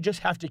think they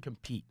just have to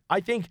compete. I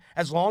think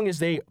as long as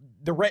they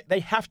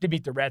have to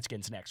beat the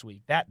Redskins next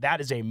week. That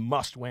is a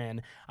must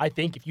win. I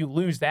think if you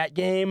lose that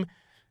game,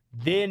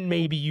 then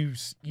maybe you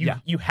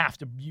have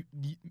to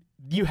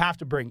you have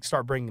to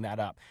start bringing that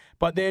up.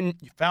 But then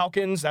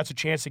Falcons, that's a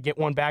chance to get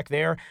one back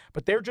there.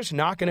 But they're just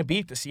not going to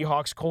beat the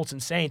Seahawks, Colts,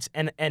 and Saints.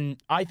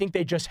 And I think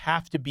they just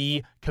have to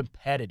be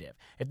competitive.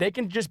 If they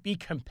can just be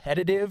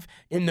competitive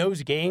in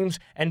those games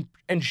and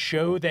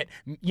show that,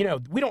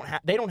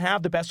 they don't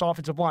have the best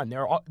offensive line.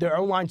 Their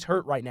O-line's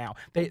hurt right now.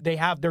 They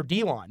have their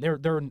D-line.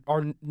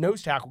 Our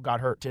nose tackle got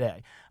hurt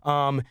today.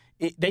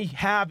 They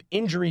have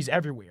injuries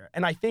everywhere.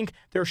 And I think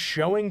they're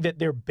showing that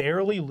they're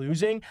barely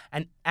losing,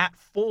 and at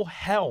full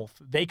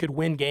health, they could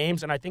win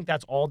games. And I think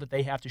that's all that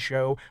they have to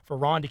show for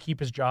Ron to keep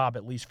his job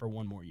at least for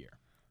one more year.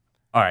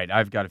 All right,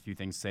 I've got a few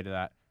things to say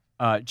to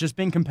that. Just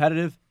being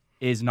competitive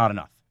is not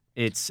enough.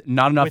 It's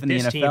not enough in the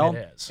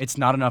NFL. It's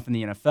not enough in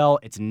the NFL.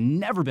 It's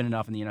never been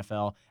enough in the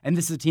NFL. And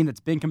this is a team that's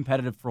been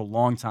competitive for a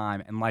long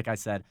time. And like I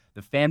said,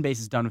 the fan base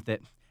is done with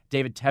it.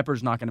 David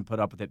Tepper's not going to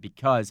put up with it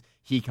because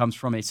he comes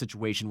from a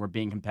situation where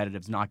being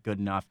competitive is not good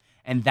enough,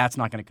 and that's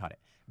not going to cut it.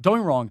 Don't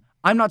get me wrong,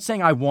 I'm not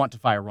saying I want to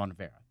fire Ron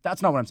Rivera.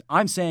 That's not what I'm saying.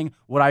 I'm saying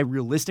what I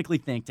realistically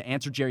think, to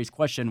answer Jerry's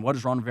question, what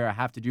does Ron Rivera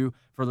have to do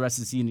for the rest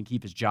of the season to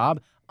keep his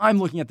job? I'm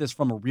looking at this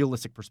from a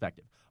realistic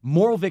perspective.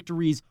 Moral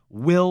victories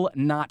will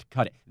not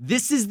cut it.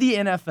 This is the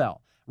NFL.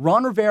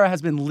 Ron Rivera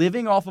has been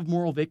living off of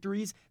moral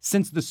victories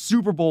since the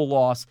Super Bowl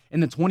loss in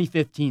the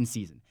 2015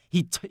 season.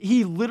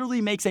 He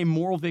literally makes a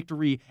moral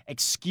victory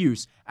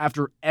excuse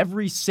after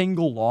every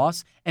single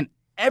loss, and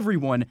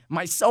everyone,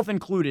 myself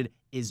included,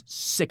 is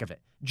sick of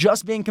it.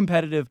 Just being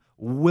competitive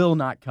will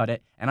not cut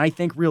it, and I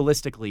think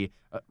realistically,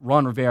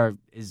 Ron Rivera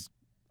is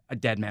a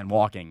dead man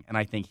walking, and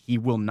I think he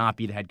will not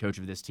be the head coach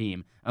of this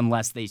team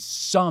unless they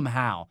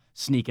somehow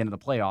sneak into the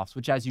playoffs,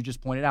 which, as you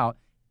just pointed out,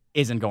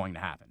 isn't going to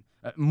happen.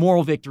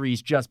 Moral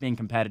victories, just being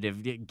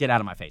competitive, get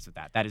out of my face with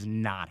that. That is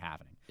not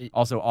happening.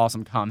 Also,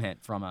 awesome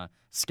comment from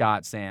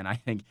Scott saying, I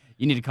think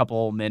you need a couple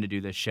old men to do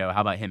this show.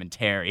 How about him and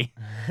Terry?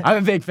 I'm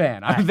a big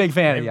fan. I'm a big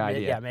fan of the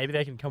idea. Yeah, maybe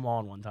they can come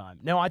on one time.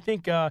 No, I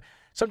think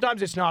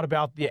sometimes it's not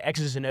about the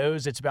X's and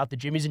O's. It's about the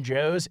Jimmies and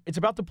Joes. It's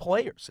about the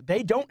players.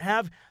 The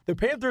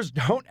Panthers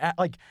don't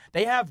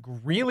they have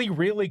really,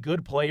 really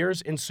good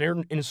players in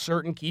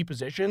certain key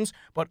positions,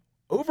 but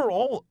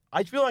overall,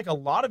 I feel like a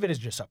lot of it is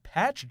just a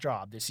patch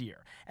job this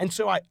year. And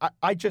so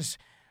I just,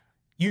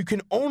 you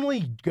can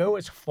only go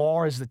as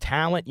far as the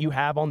talent you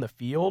have on the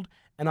field.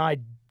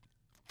 And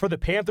for the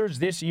Panthers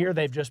this year,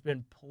 they've just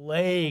been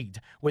plagued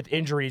with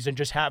injuries and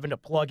just having to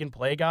plug and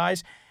play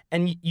guys.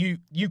 And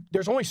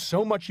there's only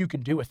so much you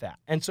can do with that.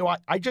 And so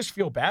I just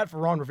feel bad for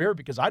Ron Rivera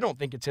because I don't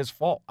think it's his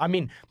fault. I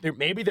mean,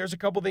 maybe there's a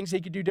couple things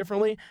he could do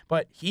differently,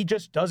 but he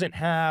just doesn't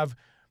have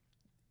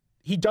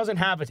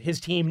his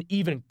team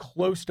even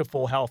close to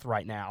full health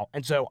right now.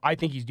 And so I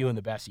think he's doing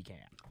the best he can.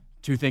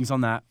 Two things on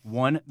that.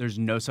 One, there's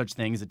no such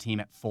thing as a team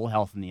at full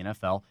health in the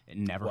NFL. It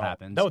never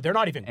happens. No, they're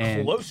not even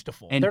close to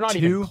full. They're not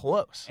even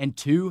close. And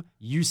two,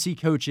 you see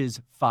coaches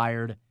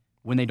fired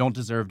when they don't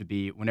deserve to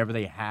be, whenever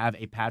they have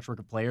a patchwork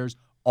of players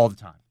all the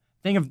time.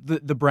 Think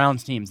of the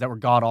Browns teams that were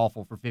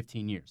god-awful for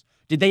 15 years.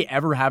 Did they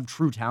ever have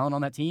true talent on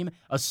that team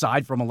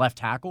aside from a left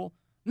tackle?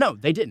 No,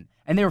 they didn't.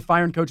 And they were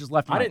firing coaches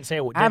left and right. I didn't say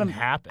it didn't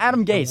happen.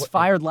 Adam Gase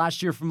fired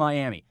last year from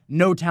Miami.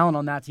 No talent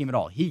on that team at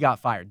all. He got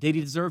fired. Did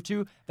he deserve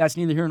to? That's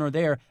neither here nor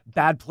there.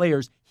 Bad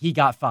players, he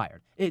got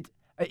fired. It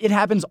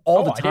happens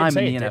all the time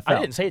in the NFL. I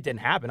didn't say it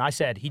didn't happen. I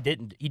said he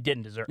didn't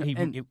deserve.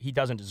 He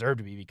doesn't deserve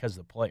to be because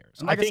of the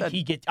players. Like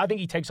I think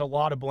he takes a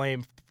lot of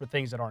blame for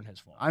things that aren't his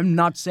fault. I'm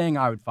not saying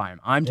I would fire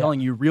him. I'm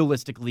telling you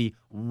realistically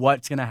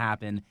what's going to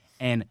happen,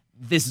 and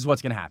this is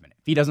what's going to happen.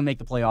 If he doesn't make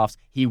the playoffs,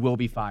 he will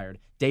be fired.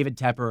 David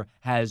Tepper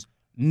has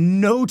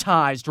no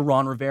ties to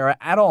Ron Rivera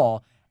at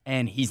all,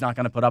 and he's not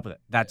going to put up with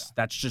it.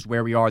 That's just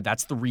where we are.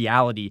 That's the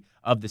reality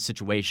of the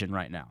situation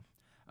right now.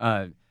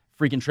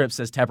 Freaking Trip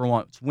says Tepper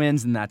wants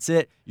wins, and that's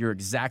it. You're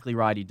exactly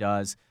right, he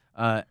does.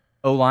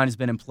 O-line has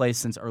been in place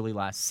since early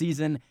last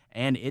season,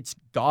 and it's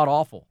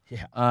god-awful.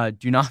 Yeah.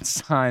 Do not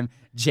sign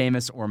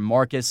Jameis or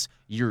Marcus.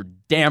 You're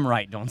damn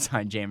right don't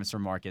sign Jameis or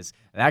Marcus.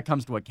 That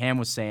comes to what Cam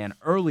was saying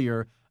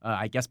earlier,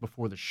 I guess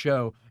before the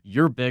show.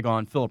 You're big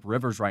on Phillip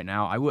Rivers right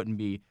now. I wouldn't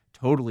be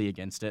totally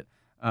against it.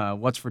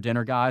 What's for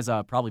dinner, guys?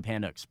 Probably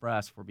Panda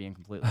Express, if we're being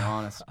completely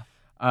honest.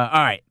 All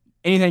right.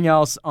 Anything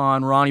else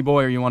on Ronnie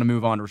Boy, or you want to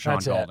move on to Rashaan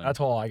Gaulden? That's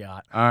all I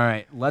got. All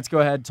right. Let's go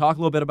ahead. Talk a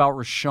little bit about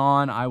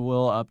Rashaan. I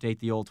will update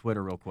the old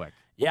Twitter real quick.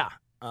 Yeah.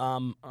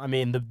 I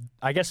mean,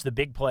 I guess the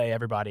big play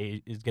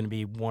everybody is going to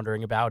be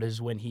wondering about is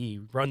when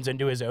he runs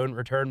into his own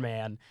return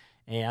man,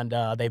 and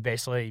they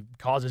basically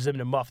causes him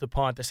to muff the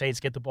punt. The Saints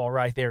get the ball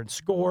right there and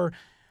score.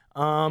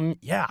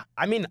 Yeah,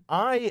 I mean,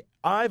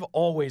 I've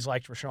always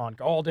liked Rashaan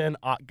Gaulden.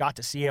 I got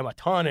to see him a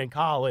ton in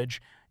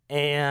college,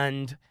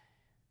 and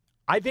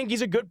I think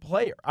he's a good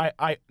player.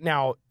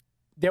 Now,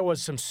 there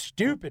was some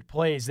stupid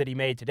plays that he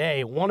made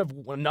today.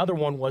 Another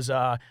one was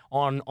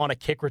on a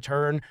kick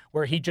return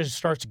where he just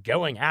starts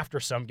going after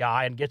some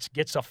guy and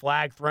gets a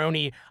flag thrown.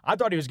 I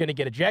thought he was going to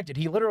get ejected.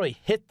 He literally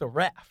hit the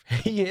ref.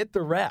 He hit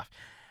the ref.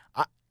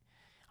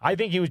 I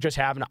think he was just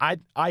having.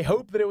 I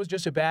hope that it was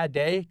just a bad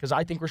day because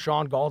I think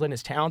Rashaan Gaulden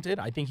is talented.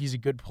 I think he's a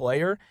good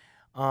player.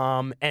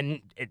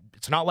 And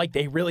it's not like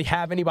they really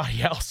have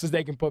anybody else that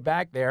they can put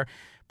back there.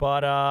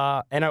 But,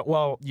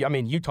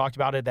 you talked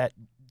about it that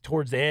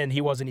towards the end,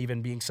 he wasn't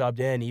even being subbed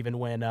in, even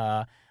when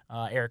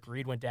Eric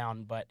Reid went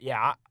down. But,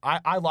 yeah,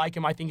 I like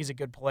him. I think he's a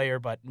good player,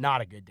 but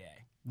not a good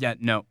day. Yeah,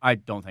 no, I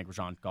don't think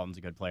Rashaan Gaulden's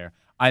a good player.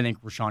 I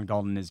think Rashaan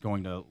Gaulden is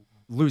going to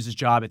lose his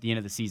job at the end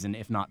of the season,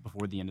 if not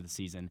before the end of the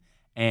season.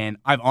 And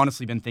I've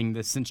honestly been thinking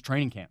this since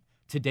training camp.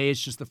 Today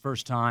is just the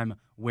first time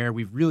where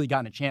we've really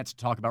gotten a chance to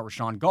talk about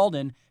Rashaan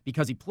Gaulden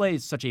because he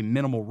plays such a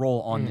minimal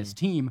role on this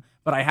team.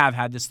 But I have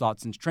had this thought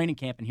since training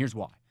camp, and here's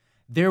why.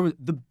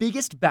 The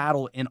biggest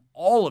battle in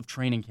all of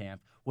training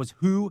camp was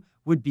who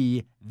would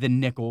be the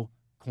nickel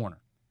corner,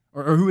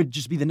 or who would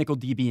just be the nickel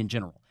DB in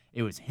general.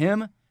 It was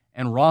him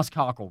and Ross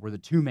Cockle were the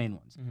two main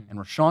ones, and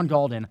Rashaan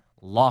Gaulden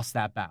lost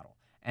that battle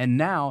and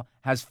now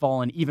has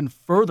fallen even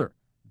further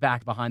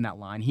back behind that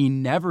line. He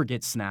never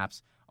gets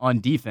snaps on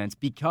defense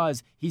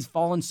because he's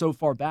fallen so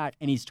far back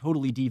and he's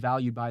totally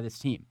devalued by this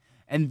team.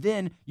 And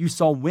then you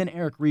saw when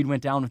Eric Reid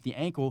went down with the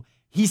ankle,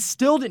 he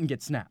still didn't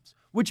get snaps,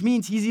 which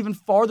means he's even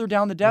farther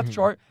down the depth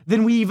chart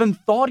than we even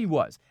thought he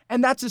was.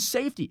 And that's a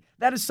safety.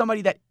 That is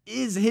somebody that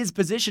is his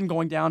position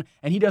going down,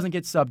 and he doesn't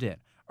get subbed in.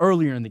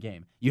 Earlier in the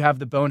game, you have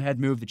the bonehead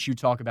move that you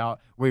talk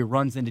about where he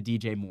runs into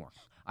DJ Moore.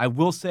 I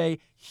will say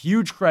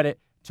huge credit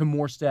to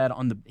Morstead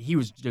he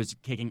was just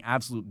kicking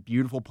absolute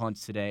beautiful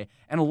punts today,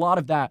 and a lot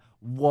of that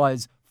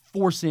was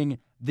forcing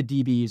the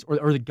DBs,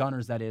 or the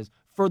gunners, that is,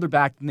 further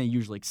back than they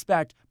usually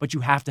expect, but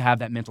you have to have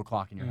that mental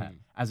clock in your head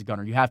as a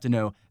gunner. You have to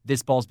know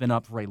this ball's been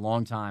up for a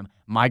long time.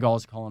 My goal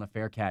is calling a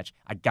fair catch.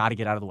 I got to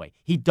get out of the way.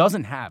 He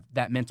doesn't have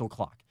that mental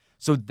clock.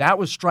 So that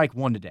was strike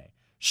one today.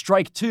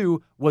 Strike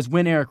two was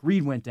when Eric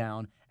Reid went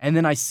down, and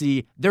then I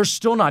see they're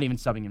still not even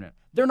subbing him in.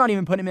 They're not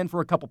even putting him in for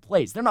a couple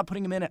plays. They're not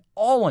putting him in at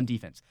all on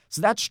defense. So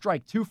that's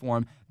strike two for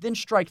him. Then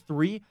strike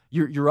three,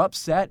 you're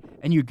upset,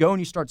 and you go and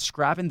you start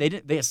scrapping.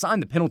 They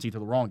assigned the penalty to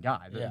the wrong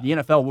guy. The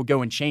NFL will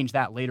go and change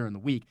that later in the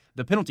week.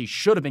 The penalty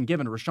should have been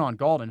given to Rashaan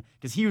Gaulden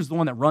because he was the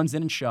one that runs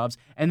in and shoves,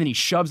 and then he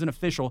shoves an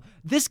official.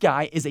 This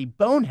guy is a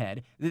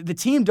bonehead. The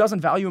team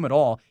doesn't value him at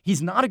all.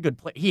 He's not a good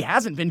player. He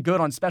hasn't been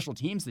good on special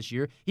teams this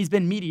year. He's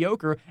been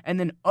mediocre and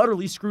then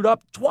utterly screwed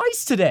up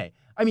twice today.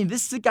 I mean,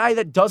 this is a guy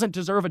that doesn't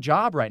deserve a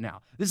job right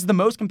now. This is the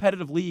most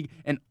competitive league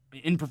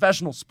in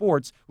professional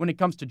sports when it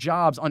comes to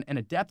jobs and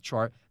a depth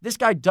chart. This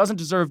guy doesn't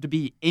deserve to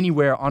be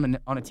anywhere on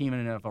a team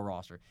in an NFL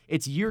roster.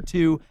 It's year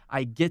two.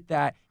 I get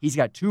that. He's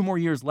got 2 more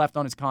years left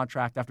on his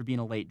contract after being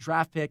a late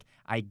draft pick.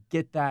 I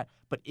get that.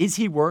 But is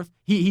he worth?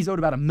 He's owed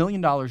about $1 million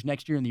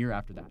next year and the year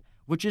after that,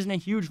 which isn't a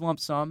huge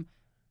lump sum.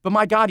 But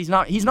my God, he's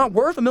not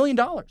worth $1 million.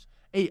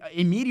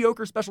 A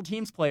mediocre special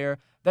teams player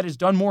that has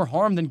done more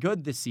harm than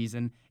good this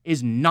season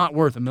is not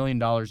worth $1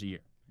 million a year.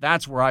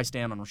 That's where I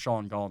stand on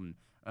Rashaan Gaulden.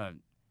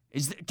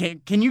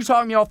 Can you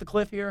talk me off the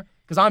cliff here?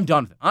 Because I'm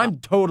done with it. I'm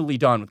totally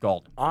done with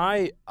Gaulden.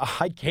 I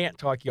can't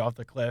talk you off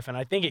the cliff, and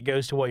I think it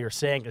goes to what you're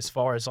saying as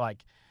far as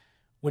like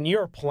when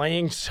you're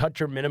playing such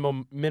a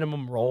minimum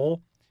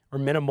role or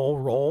minimal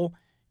role.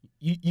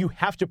 You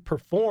have to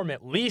perform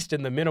at least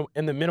in the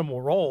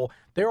minimal role.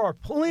 There are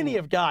plenty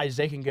of guys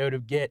they can go to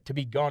get to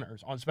be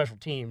gunners on special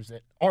teams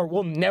that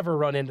will never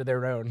run into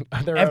their own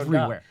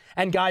everywhere,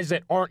 and guys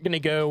that aren't going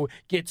to go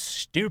get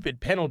stupid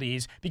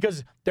penalties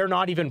because they're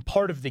not even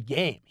part of the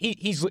game.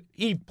 He's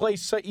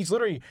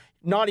literally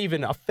not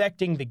even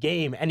affecting the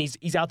game, and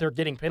he's out there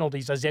getting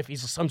penalties as if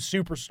he's some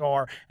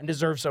superstar and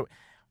deserves so.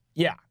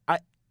 Yeah,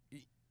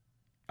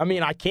 I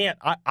mean, I can't.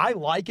 I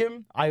like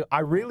him. I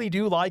really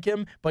do like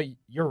him, but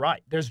you're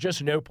right. There's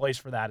just no place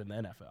for that in the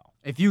NFL.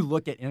 If you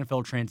look at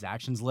NFL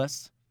transactions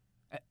lists,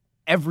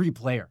 every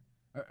player,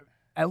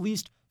 at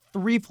least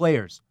 3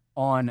 players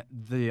on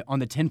the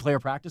 10-player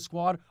practice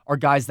squad are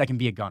guys that can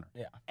be a gunner.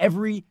 Yeah.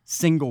 Every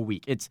single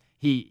week. It's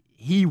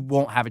he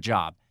won't have a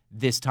job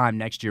this time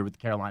next year with the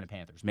Carolina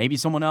Panthers. Maybe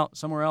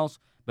somewhere else,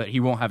 but he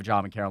won't have a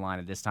job in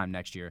Carolina this time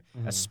next year,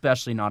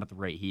 especially not at the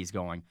rate he's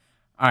going.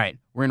 All right,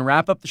 we're going to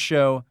wrap up the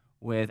show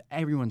with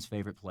everyone's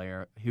favorite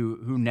player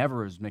who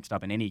never is mixed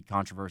up in any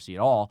controversy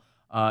at all,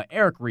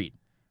 Eric Reid.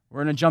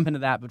 We're going to jump into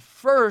that. But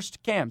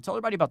first, Cam, tell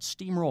everybody about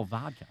Steamroll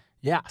Vodka.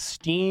 Yeah,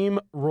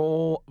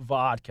 Steamroll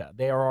Vodka.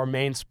 They are our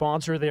main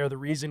sponsor. They are the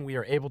reason we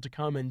are able to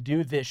come and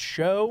do this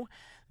show.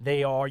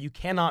 You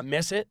cannot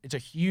miss it. It's a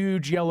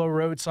huge yellow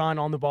road sign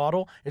on the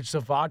bottle. It's the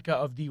vodka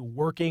of the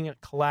working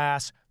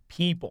class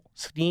people.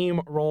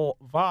 Steamroll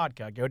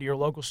Vodka. Go to your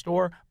local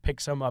store, pick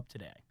some up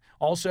today.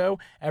 Also,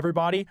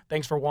 everybody,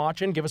 thanks for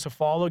watching. Give us a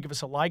follow, give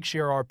us a like,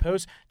 share our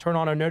posts, turn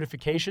on our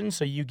notifications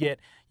so you get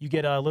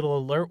a little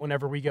alert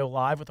whenever we go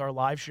live with our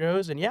live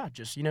shows. And yeah,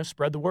 just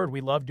spread the word. We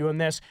love doing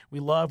this.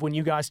 We love when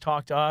you guys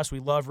talk to us. We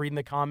love reading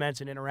the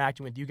comments and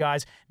interacting with you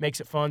guys.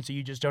 Makes it fun so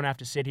you just don't have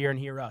to sit here and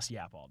hear us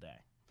yap all day.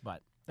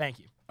 But thank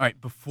you. All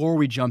right, before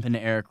we jump into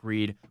Eric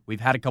Reid,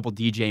 we've had a couple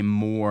DJ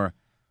Moore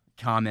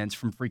comments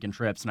from freaking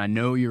Trips, and I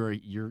know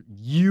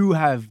you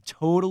have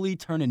totally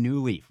turned a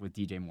new leaf with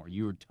DJ Moore.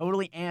 You were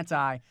totally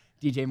anti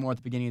DJ Moore at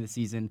the beginning of the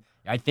season.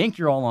 I think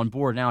you're all on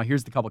board now.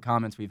 Here's the couple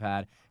comments we've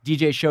had.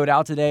 DJ showed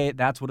out today.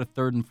 That's what a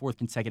third and fourth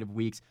consecutive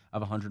weeks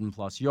of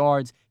 100+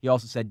 yards. He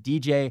also said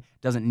DJ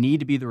doesn't need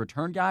to be the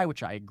return guy,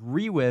 which I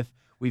agree with.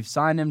 We've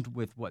signed him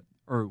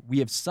we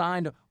have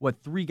signed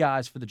what 3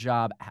 guys for the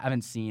job,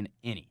 haven't seen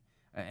any.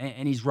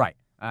 And he's right.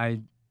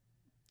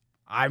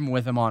 I'm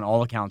with him on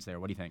all accounts there.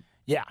 What do you think?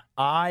 Yeah,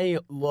 I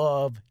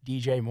love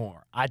DJ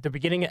Moore at the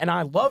beginning, and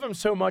I love him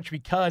so much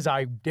because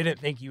I didn't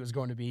think he was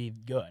going to be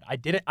good. I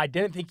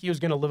didn't think he was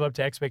going to live up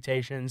to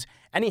expectations,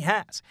 and he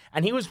has.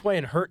 And he was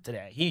playing hurt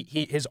today.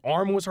 His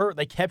arm was hurt.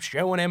 They kept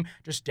showing him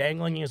just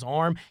dangling his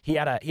arm. He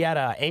had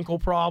a ankle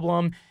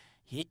problem.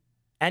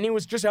 And he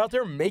was just out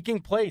there making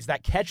plays.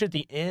 That catch at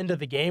the end of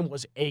the game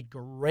was a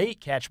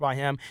great catch by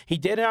him. He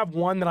did have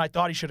one that I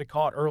thought he should have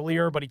caught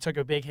earlier, but he took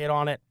a big hit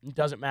on it. It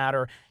doesn't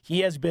matter.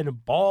 He has been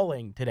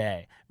balling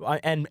today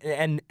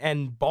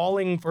and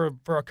balling for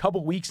a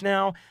couple weeks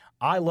now.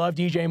 I love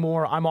DJ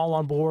Moore. I'm all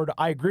on board.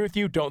 I agree with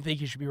you. Don't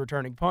think he should be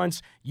returning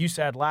punts. You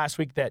said last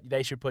week that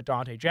they should put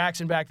Dante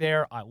Jackson back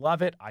there. I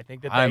love it. I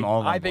think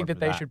that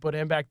they should put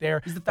him back there.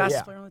 He's the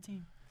fastest player on the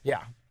team.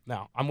 Yeah.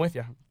 No, I'm with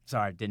you.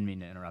 Sorry, didn't mean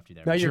to interrupt you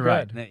there. No, you're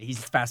good. Right.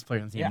 He's the fastest player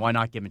on the team. Yeah. Why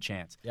not give him a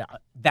chance? Yeah.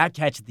 That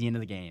catch at the end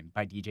of the game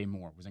by DJ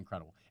Moore was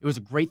incredible. It was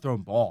a great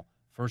thrown ball,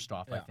 first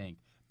off, I think.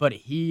 But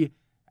he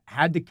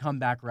had the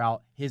comeback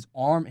route. His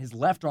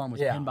left arm was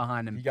pinned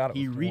behind him.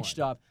 He reached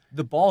up.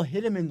 The ball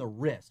hit him in the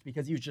wrist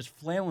because he was just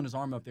flailing his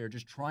arm up there,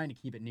 just trying to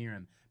keep it near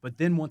him. But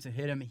then once it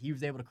hit him, he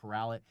was able to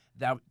corral it.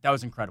 That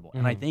was incredible. Mm-hmm.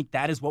 And I think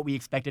that is what we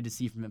expected to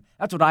see from him.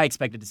 That's what I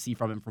expected to see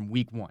from him from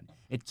week 1.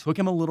 It took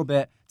him a little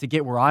bit to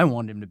get where I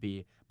wanted him to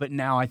be, but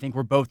now I think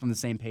we're both on the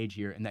same page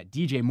here, and that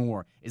DJ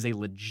Moore is a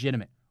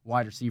legitimate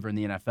wide receiver in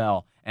the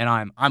NFL, and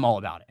I'm all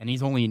about it. And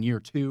he's only in year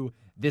 2.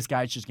 This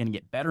guy's just going to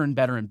get better and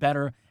better and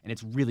better, and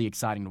it's really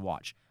exciting to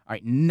watch. All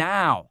right,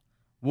 now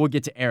we'll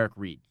get to Eric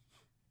Reid,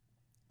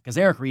 because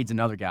Eric Reid's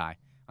another guy.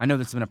 I know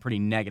this has been a pretty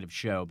negative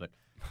show, but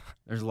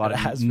there's a lot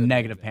of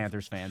negative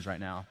Panthers fans right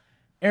now.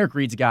 Eric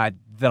Reid's a guy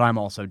that I'm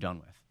also done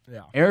with.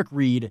 Yeah. Eric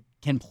Reid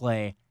can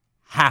play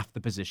half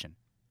the position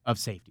of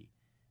safety.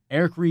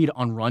 Eric Reid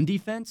on run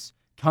defense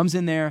comes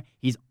in there.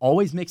 He's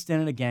always mixed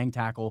in a gang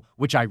tackle,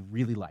 which I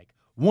really like.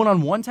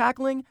 One-on-one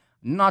tackling,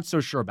 not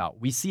so sure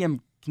about. We see him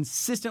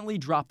consistently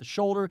drop the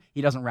shoulder. He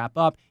doesn't wrap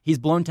up. He's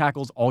blown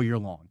tackles all year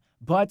long.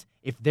 But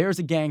if there's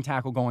a gang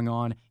tackle going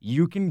on,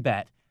 you can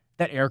bet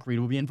that Eric Reid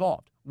will be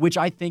involved, which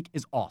I think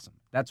is awesome.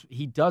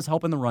 He does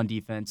help in the run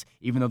defense,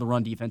 even though the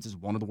run defense is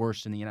one of the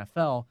worst in the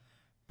NFL.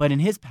 But in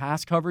his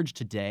pass coverage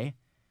today,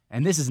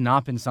 and this has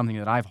not been something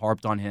that I've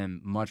harped on him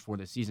much for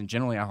this season.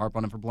 Generally, I harp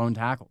on him for blown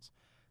tackles.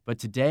 But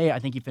today, I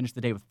think he finished the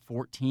day with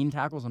 14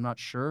 tackles. I'm not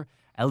sure.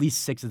 At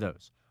least 6 of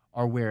those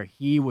are where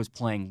he was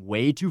playing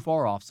way too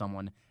far off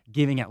someone,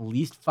 giving at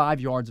least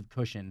 5 yards of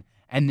cushion,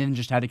 and then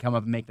just had to come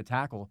up and make the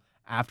tackle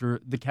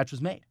after the catch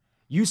was made.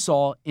 You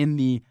saw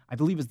in I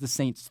believe it was the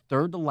Saints'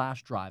 third to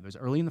last drive. It was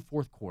early in the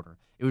fourth quarter.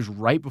 It was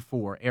right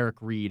before Eric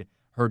Reid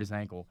hurt his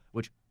ankle,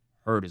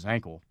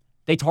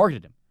 They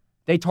targeted him.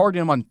 They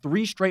targeted him on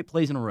 3 straight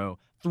plays in a row,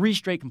 3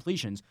 straight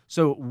completions.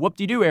 So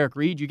whoop-de-doo, Eric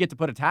Reid, you get to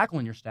put a tackle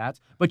in your stats,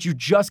 but you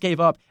just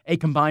gave up a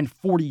combined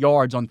 40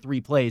 yards on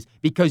 3 plays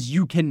because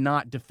you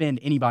cannot defend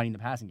anybody in the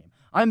passing game.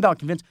 I'm about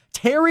convinced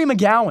Terry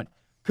McGowan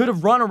could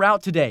have run a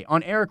route today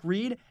on Eric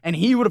Reid, and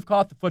he would have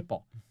caught the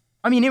football.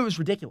 I mean, it was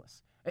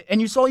ridiculous.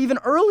 And you saw even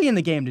early in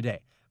the game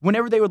today,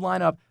 whenever they would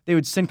line up, they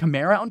would send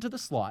Kamara out into the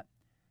slot,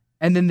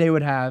 and then they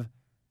would have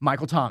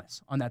Michael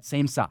Thomas on that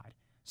same side.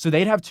 So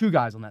they'd have 2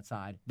 guys on that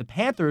side. The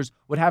Panthers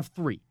would have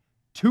 3,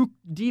 2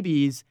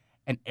 DBs,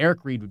 and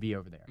Eric Reid would be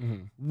over there.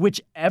 Mm-hmm.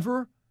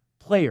 Whichever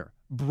player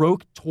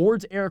broke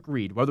towards Eric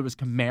Reid, whether it was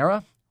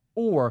Kamara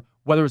or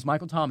whether it was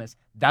Michael Thomas,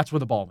 that's where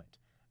the ball went.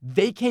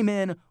 They came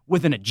in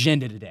with an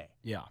agenda today.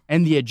 Yeah.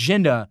 And the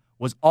agenda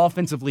was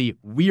offensively,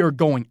 we are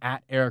going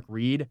at Eric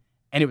Reid,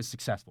 and it was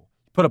successful.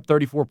 Put up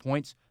 34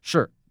 points.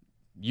 Sure,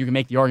 you can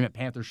make the argument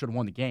Panthers should have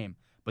won the game,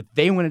 but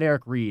they went at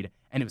Eric Reid,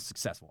 and it was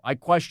successful. I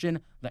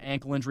question the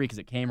ankle injury because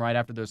it came right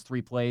after those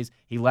 3 plays.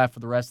 He left for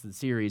the rest of the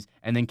series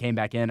and then came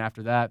back in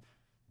after that.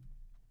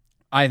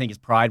 I think his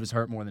pride was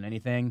hurt more than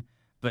anything.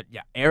 But,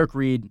 yeah, Eric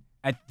Reid,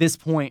 at this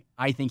point,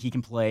 I think he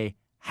can play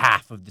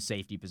half of the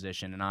safety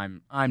position, and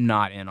I'm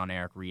not in on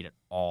Eric Reid at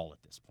all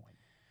at this point.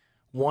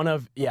 One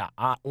of the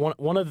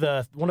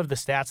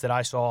stats that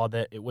I saw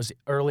that it was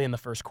early in the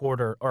first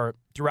quarter, or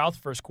throughout the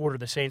first quarter,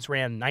 the Saints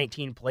ran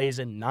 19 plays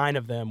and 9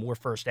 of them were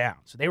first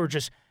downs. So they were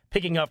just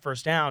picking up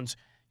first downs.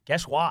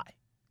 Guess why?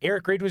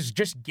 Eric Reid was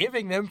just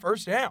giving them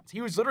first downs.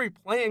 He was literally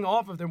playing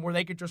off of them where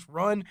they could just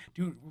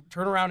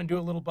turn around and do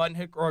a little button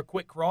hit or a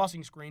quick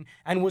crossing screen,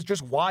 and was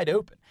just wide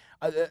open.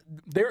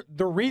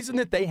 The reason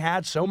that they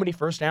had so many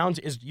first downs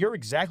is, you're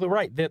exactly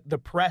right, the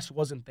press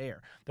wasn't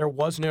there. There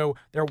was no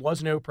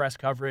press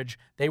coverage.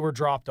 They were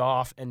dropped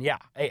off, and yeah,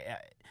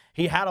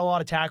 he had a lot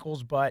of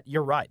tackles, but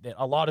you're right that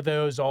a lot of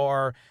those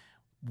are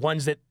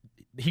ones that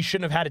he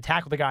shouldn't have had to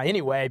tackle the guy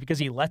anyway because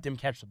he let them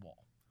catch the ball.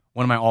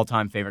 One of my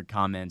all-time favorite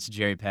comments,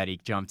 Jerry Petty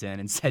jumped in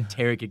and said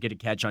Terry could get a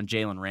catch on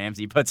Jalen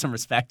Ramsey. Put some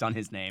respect on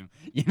his name.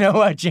 You know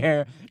what,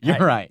 Jerry? You're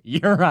right.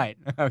 You're right.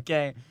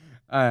 Okay.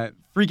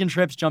 Freaking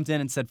Trips jumped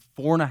in and said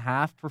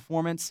 4.5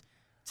 performance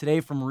today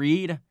from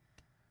Reid.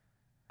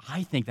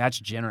 I think that's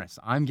generous.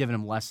 I'm giving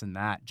him less than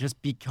that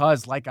just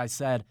because, like I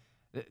said,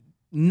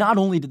 not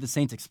only did the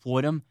Saints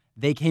exploit him,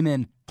 they came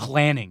in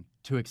planning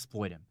to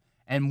exploit him.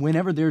 And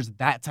whenever there's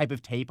that type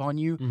of tape on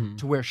you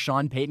to where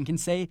Sean Payton can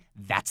say,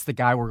 that's the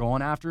guy we're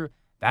going after,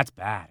 that's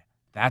bad.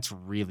 That's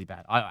really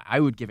bad. I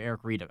would give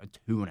Eric Reid a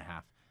 2.5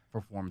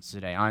 performance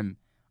today. I'm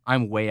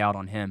way out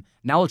on him.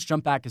 Now let's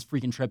jump back because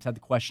Freaking Trips had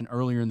the question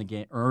earlier in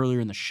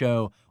the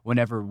show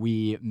whenever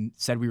we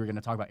said we were going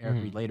to talk about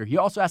Eric Reid later. He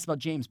also asked about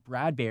James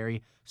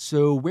Bradberry.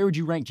 So where would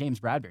you rank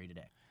James Bradberry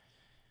today?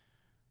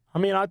 I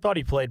mean, I thought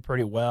he played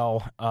pretty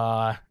well.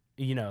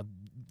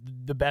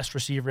 The best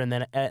receiver in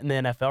the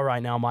NFL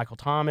right now, Michael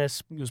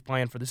Thomas, he was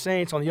playing for the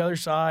Saints on the other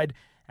side,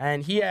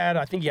 and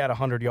I think he had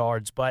 100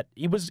 yards, but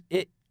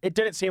it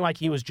didn't seem like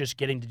he was just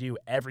getting to do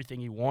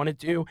everything he wanted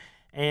to.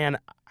 And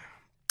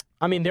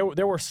I mean,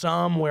 there were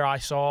some where I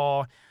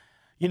saw,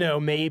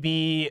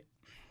 maybe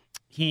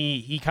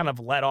he kind of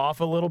let off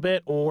a little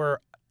bit,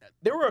 or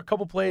there were a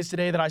couple plays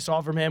today that I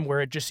saw from him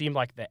where it just seemed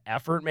like the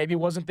effort maybe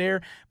wasn't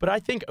there. But I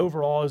think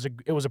overall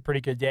it was a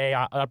pretty good day.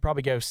 I'd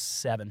probably go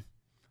 7.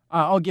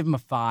 I'll give him a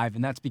 5,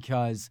 and that's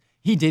because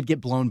he did get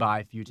blown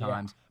by a few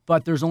times. Yeah.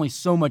 But there's only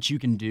so much you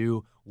can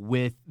do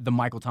with the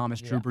Michael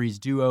Thomas Drew Brees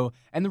duo.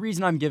 And the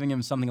reason I'm giving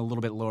him something a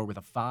little bit lower with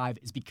a 5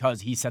 is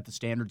because he set the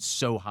standards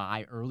so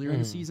high earlier in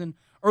the season.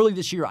 Early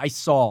this year, I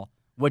saw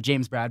what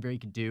James Bradberry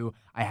could do.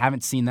 I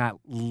haven't seen that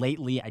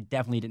lately. I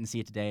definitely didn't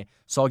see it today.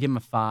 So I'll give him a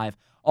 5.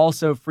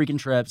 Also, Freaking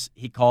Trips,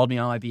 he called me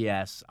on my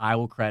BS. I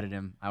will credit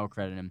him.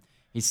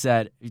 He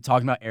said, he's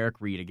talking about Eric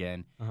Reid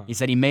again. He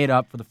said he made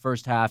up for the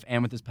first half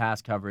and with his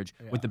pass coverage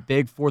with the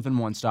big 4th and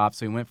 1 stop,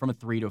 so he went from a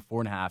 3 to a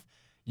 4.5.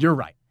 You're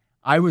right.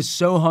 I was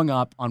so hung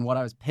up on what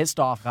I was pissed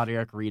off about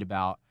Eric Reid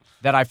about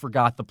that I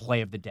forgot the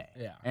play of the day.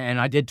 Yeah.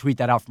 And I did tweet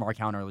that out from our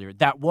account earlier.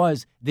 That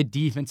was the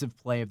defensive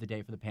play of the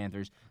day for the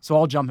Panthers. So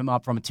I'll jump him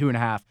up from a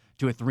 2.5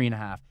 to a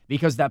 3.5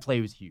 because that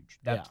play was huge.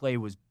 That play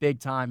was big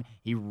time.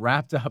 He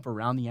wrapped up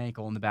around the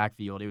ankle in the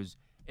backfield.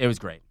 It was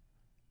great.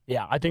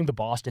 Yeah, I think the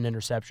Boston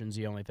interception's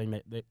the only thing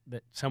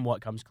that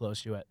somewhat comes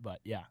close to it. But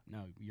yeah,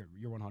 no,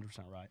 you're 100%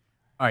 right.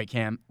 All right,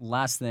 Cam,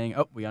 last thing.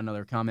 Oh, we got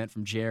another comment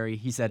from Jerry.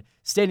 He said,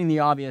 stating the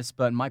obvious,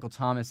 but Michael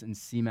Thomas and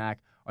C-Mac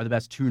are the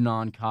best 2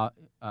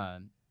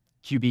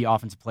 non-QB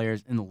offensive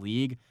players in the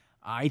league.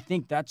 I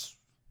think that's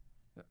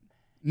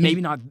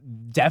maybe not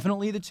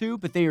definitely the 2,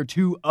 but they are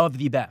 2 of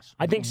the best.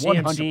 I think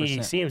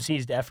CMC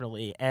is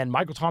definitely, and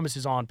Michael Thomas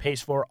is on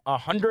pace for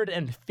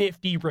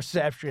 150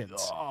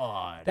 receptions.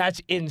 God.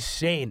 That's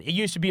insane. It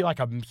used to be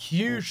like a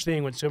huge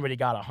thing when somebody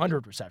got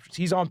 100 receptions.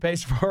 He's on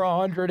pace for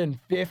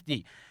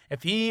 150.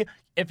 If he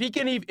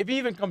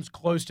even comes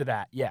close to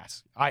that,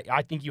 yes,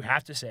 I think you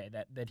have to say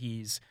that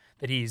he's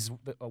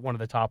one of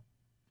the top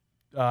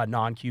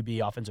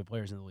non-QB offensive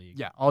players in the league.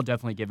 Yeah, I'll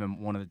definitely give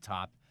him one of the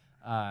top.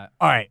 All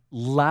right,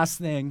 last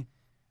thing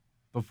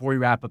before we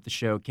wrap up the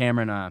show,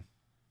 Cameron.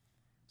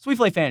 So we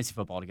play fantasy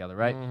football together,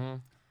 right? Mm-hmm.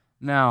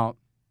 Now,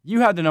 you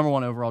had the number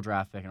 1 overall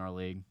draft pick in our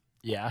league.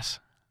 Yes.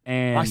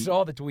 And I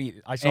saw the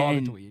tweet.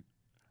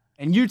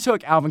 And you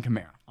took Alvin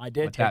Kamara. I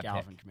did take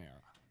Alvin Kamara.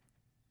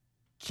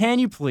 Can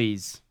you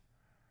please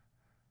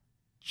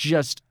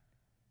just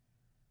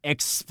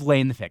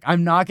explain the pick?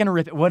 I'm not going to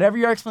rip it. Whatever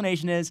your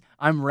explanation is,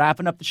 I'm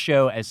wrapping up the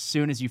show as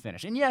soon as you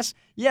finish. And yes,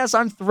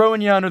 I'm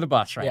throwing you under the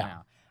bus right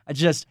now.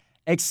 Just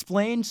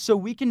explain so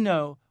we can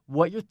know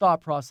what your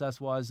thought process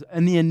was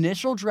in the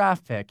initial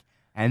draft pick,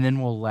 and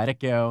then we'll let it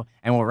go,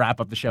 and we'll wrap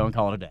up the show and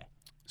call it a day.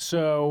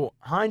 So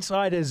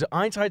hindsight's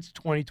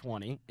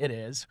 2020. It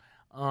is.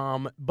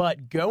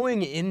 But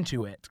going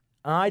into it,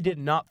 I did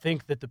not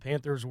think that the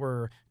Panthers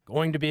were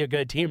going to be a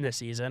good team this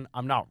season.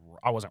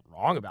 I wasn't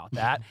wrong about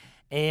that.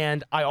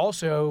 And I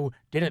also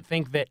didn't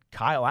think that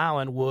Kyle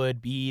Allen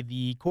would be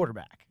the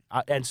quarterback.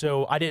 And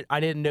so I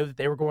didn't know that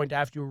they were going to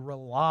have to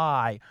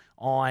rely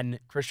on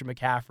Christian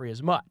McCaffrey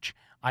as much.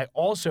 I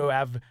also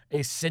have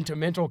a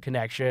sentimental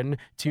connection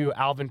to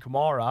Alvin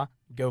Kamara,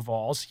 go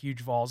Vols,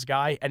 huge Vols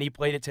guy, and he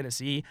played at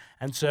Tennessee.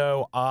 And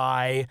so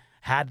I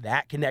had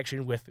that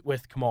connection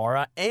with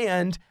Kamara,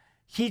 and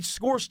he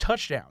scores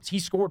touchdowns. He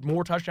scored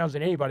more touchdowns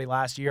than anybody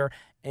last year,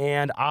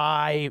 and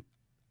I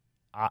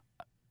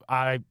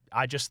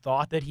just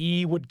thought that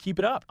he would keep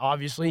it up.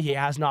 Obviously, he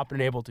has not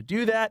been able to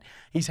do that.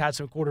 He's had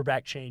some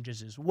quarterback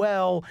changes as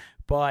well,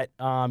 but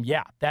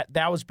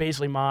that was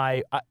basically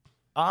my.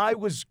 I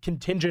was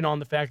contingent on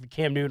the fact that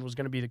Cam Newton was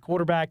going to be the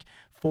quarterback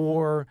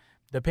for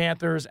the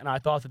Panthers, and I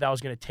thought that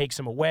was going to take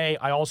some away.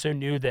 I also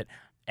knew that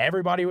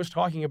everybody was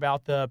talking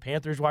about the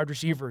Panthers wide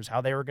receivers, how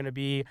they were going to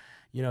be,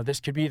 this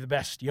could be the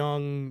best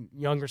young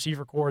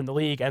receiver core in the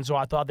league, and so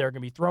I thought they were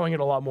going to be throwing it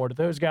a lot more to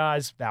those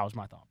guys. That was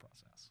my thought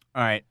process.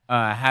 All right.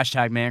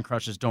 Hashtag man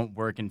crushes don't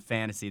work in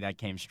fantasy. That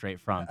came straight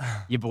from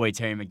your boy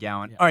Terry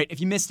McGowan. Yeah. All right. If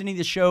you missed any of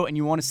the show and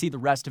you want to see the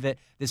rest of it,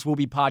 this will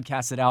be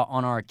podcasted out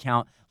on our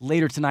account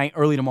later tonight,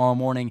 early tomorrow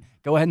morning.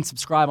 Go ahead and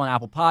subscribe on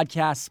Apple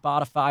Podcasts,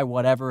 Spotify,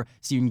 whatever,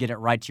 so you can get it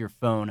right to your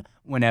phone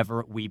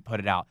whenever we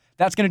put it out.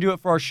 That's going to do it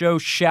for our show.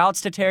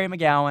 Shouts to Terry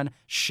McGowan.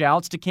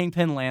 Shouts to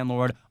Kingpin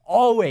Landlord.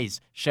 Always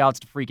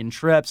shouts to freaking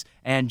Trips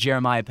and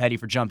Jeremiah Petty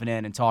for jumping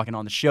in and talking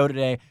on the show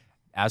today.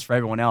 As for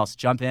everyone else,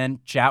 jump in,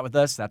 chat with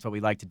us. That's what we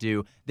like to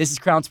do. This is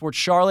Crown Sports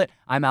Charlotte.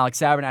 I'm Alex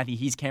Abernathy.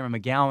 He's Cameron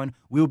McGowan.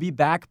 We'll be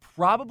back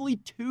probably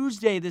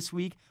Tuesday this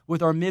week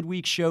with our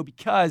midweek show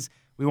because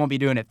we won't be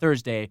doing it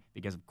Thursday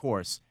because, of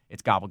course,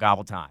 it's gobble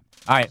gobble time.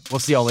 All right, we'll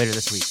see y'all later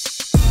this week.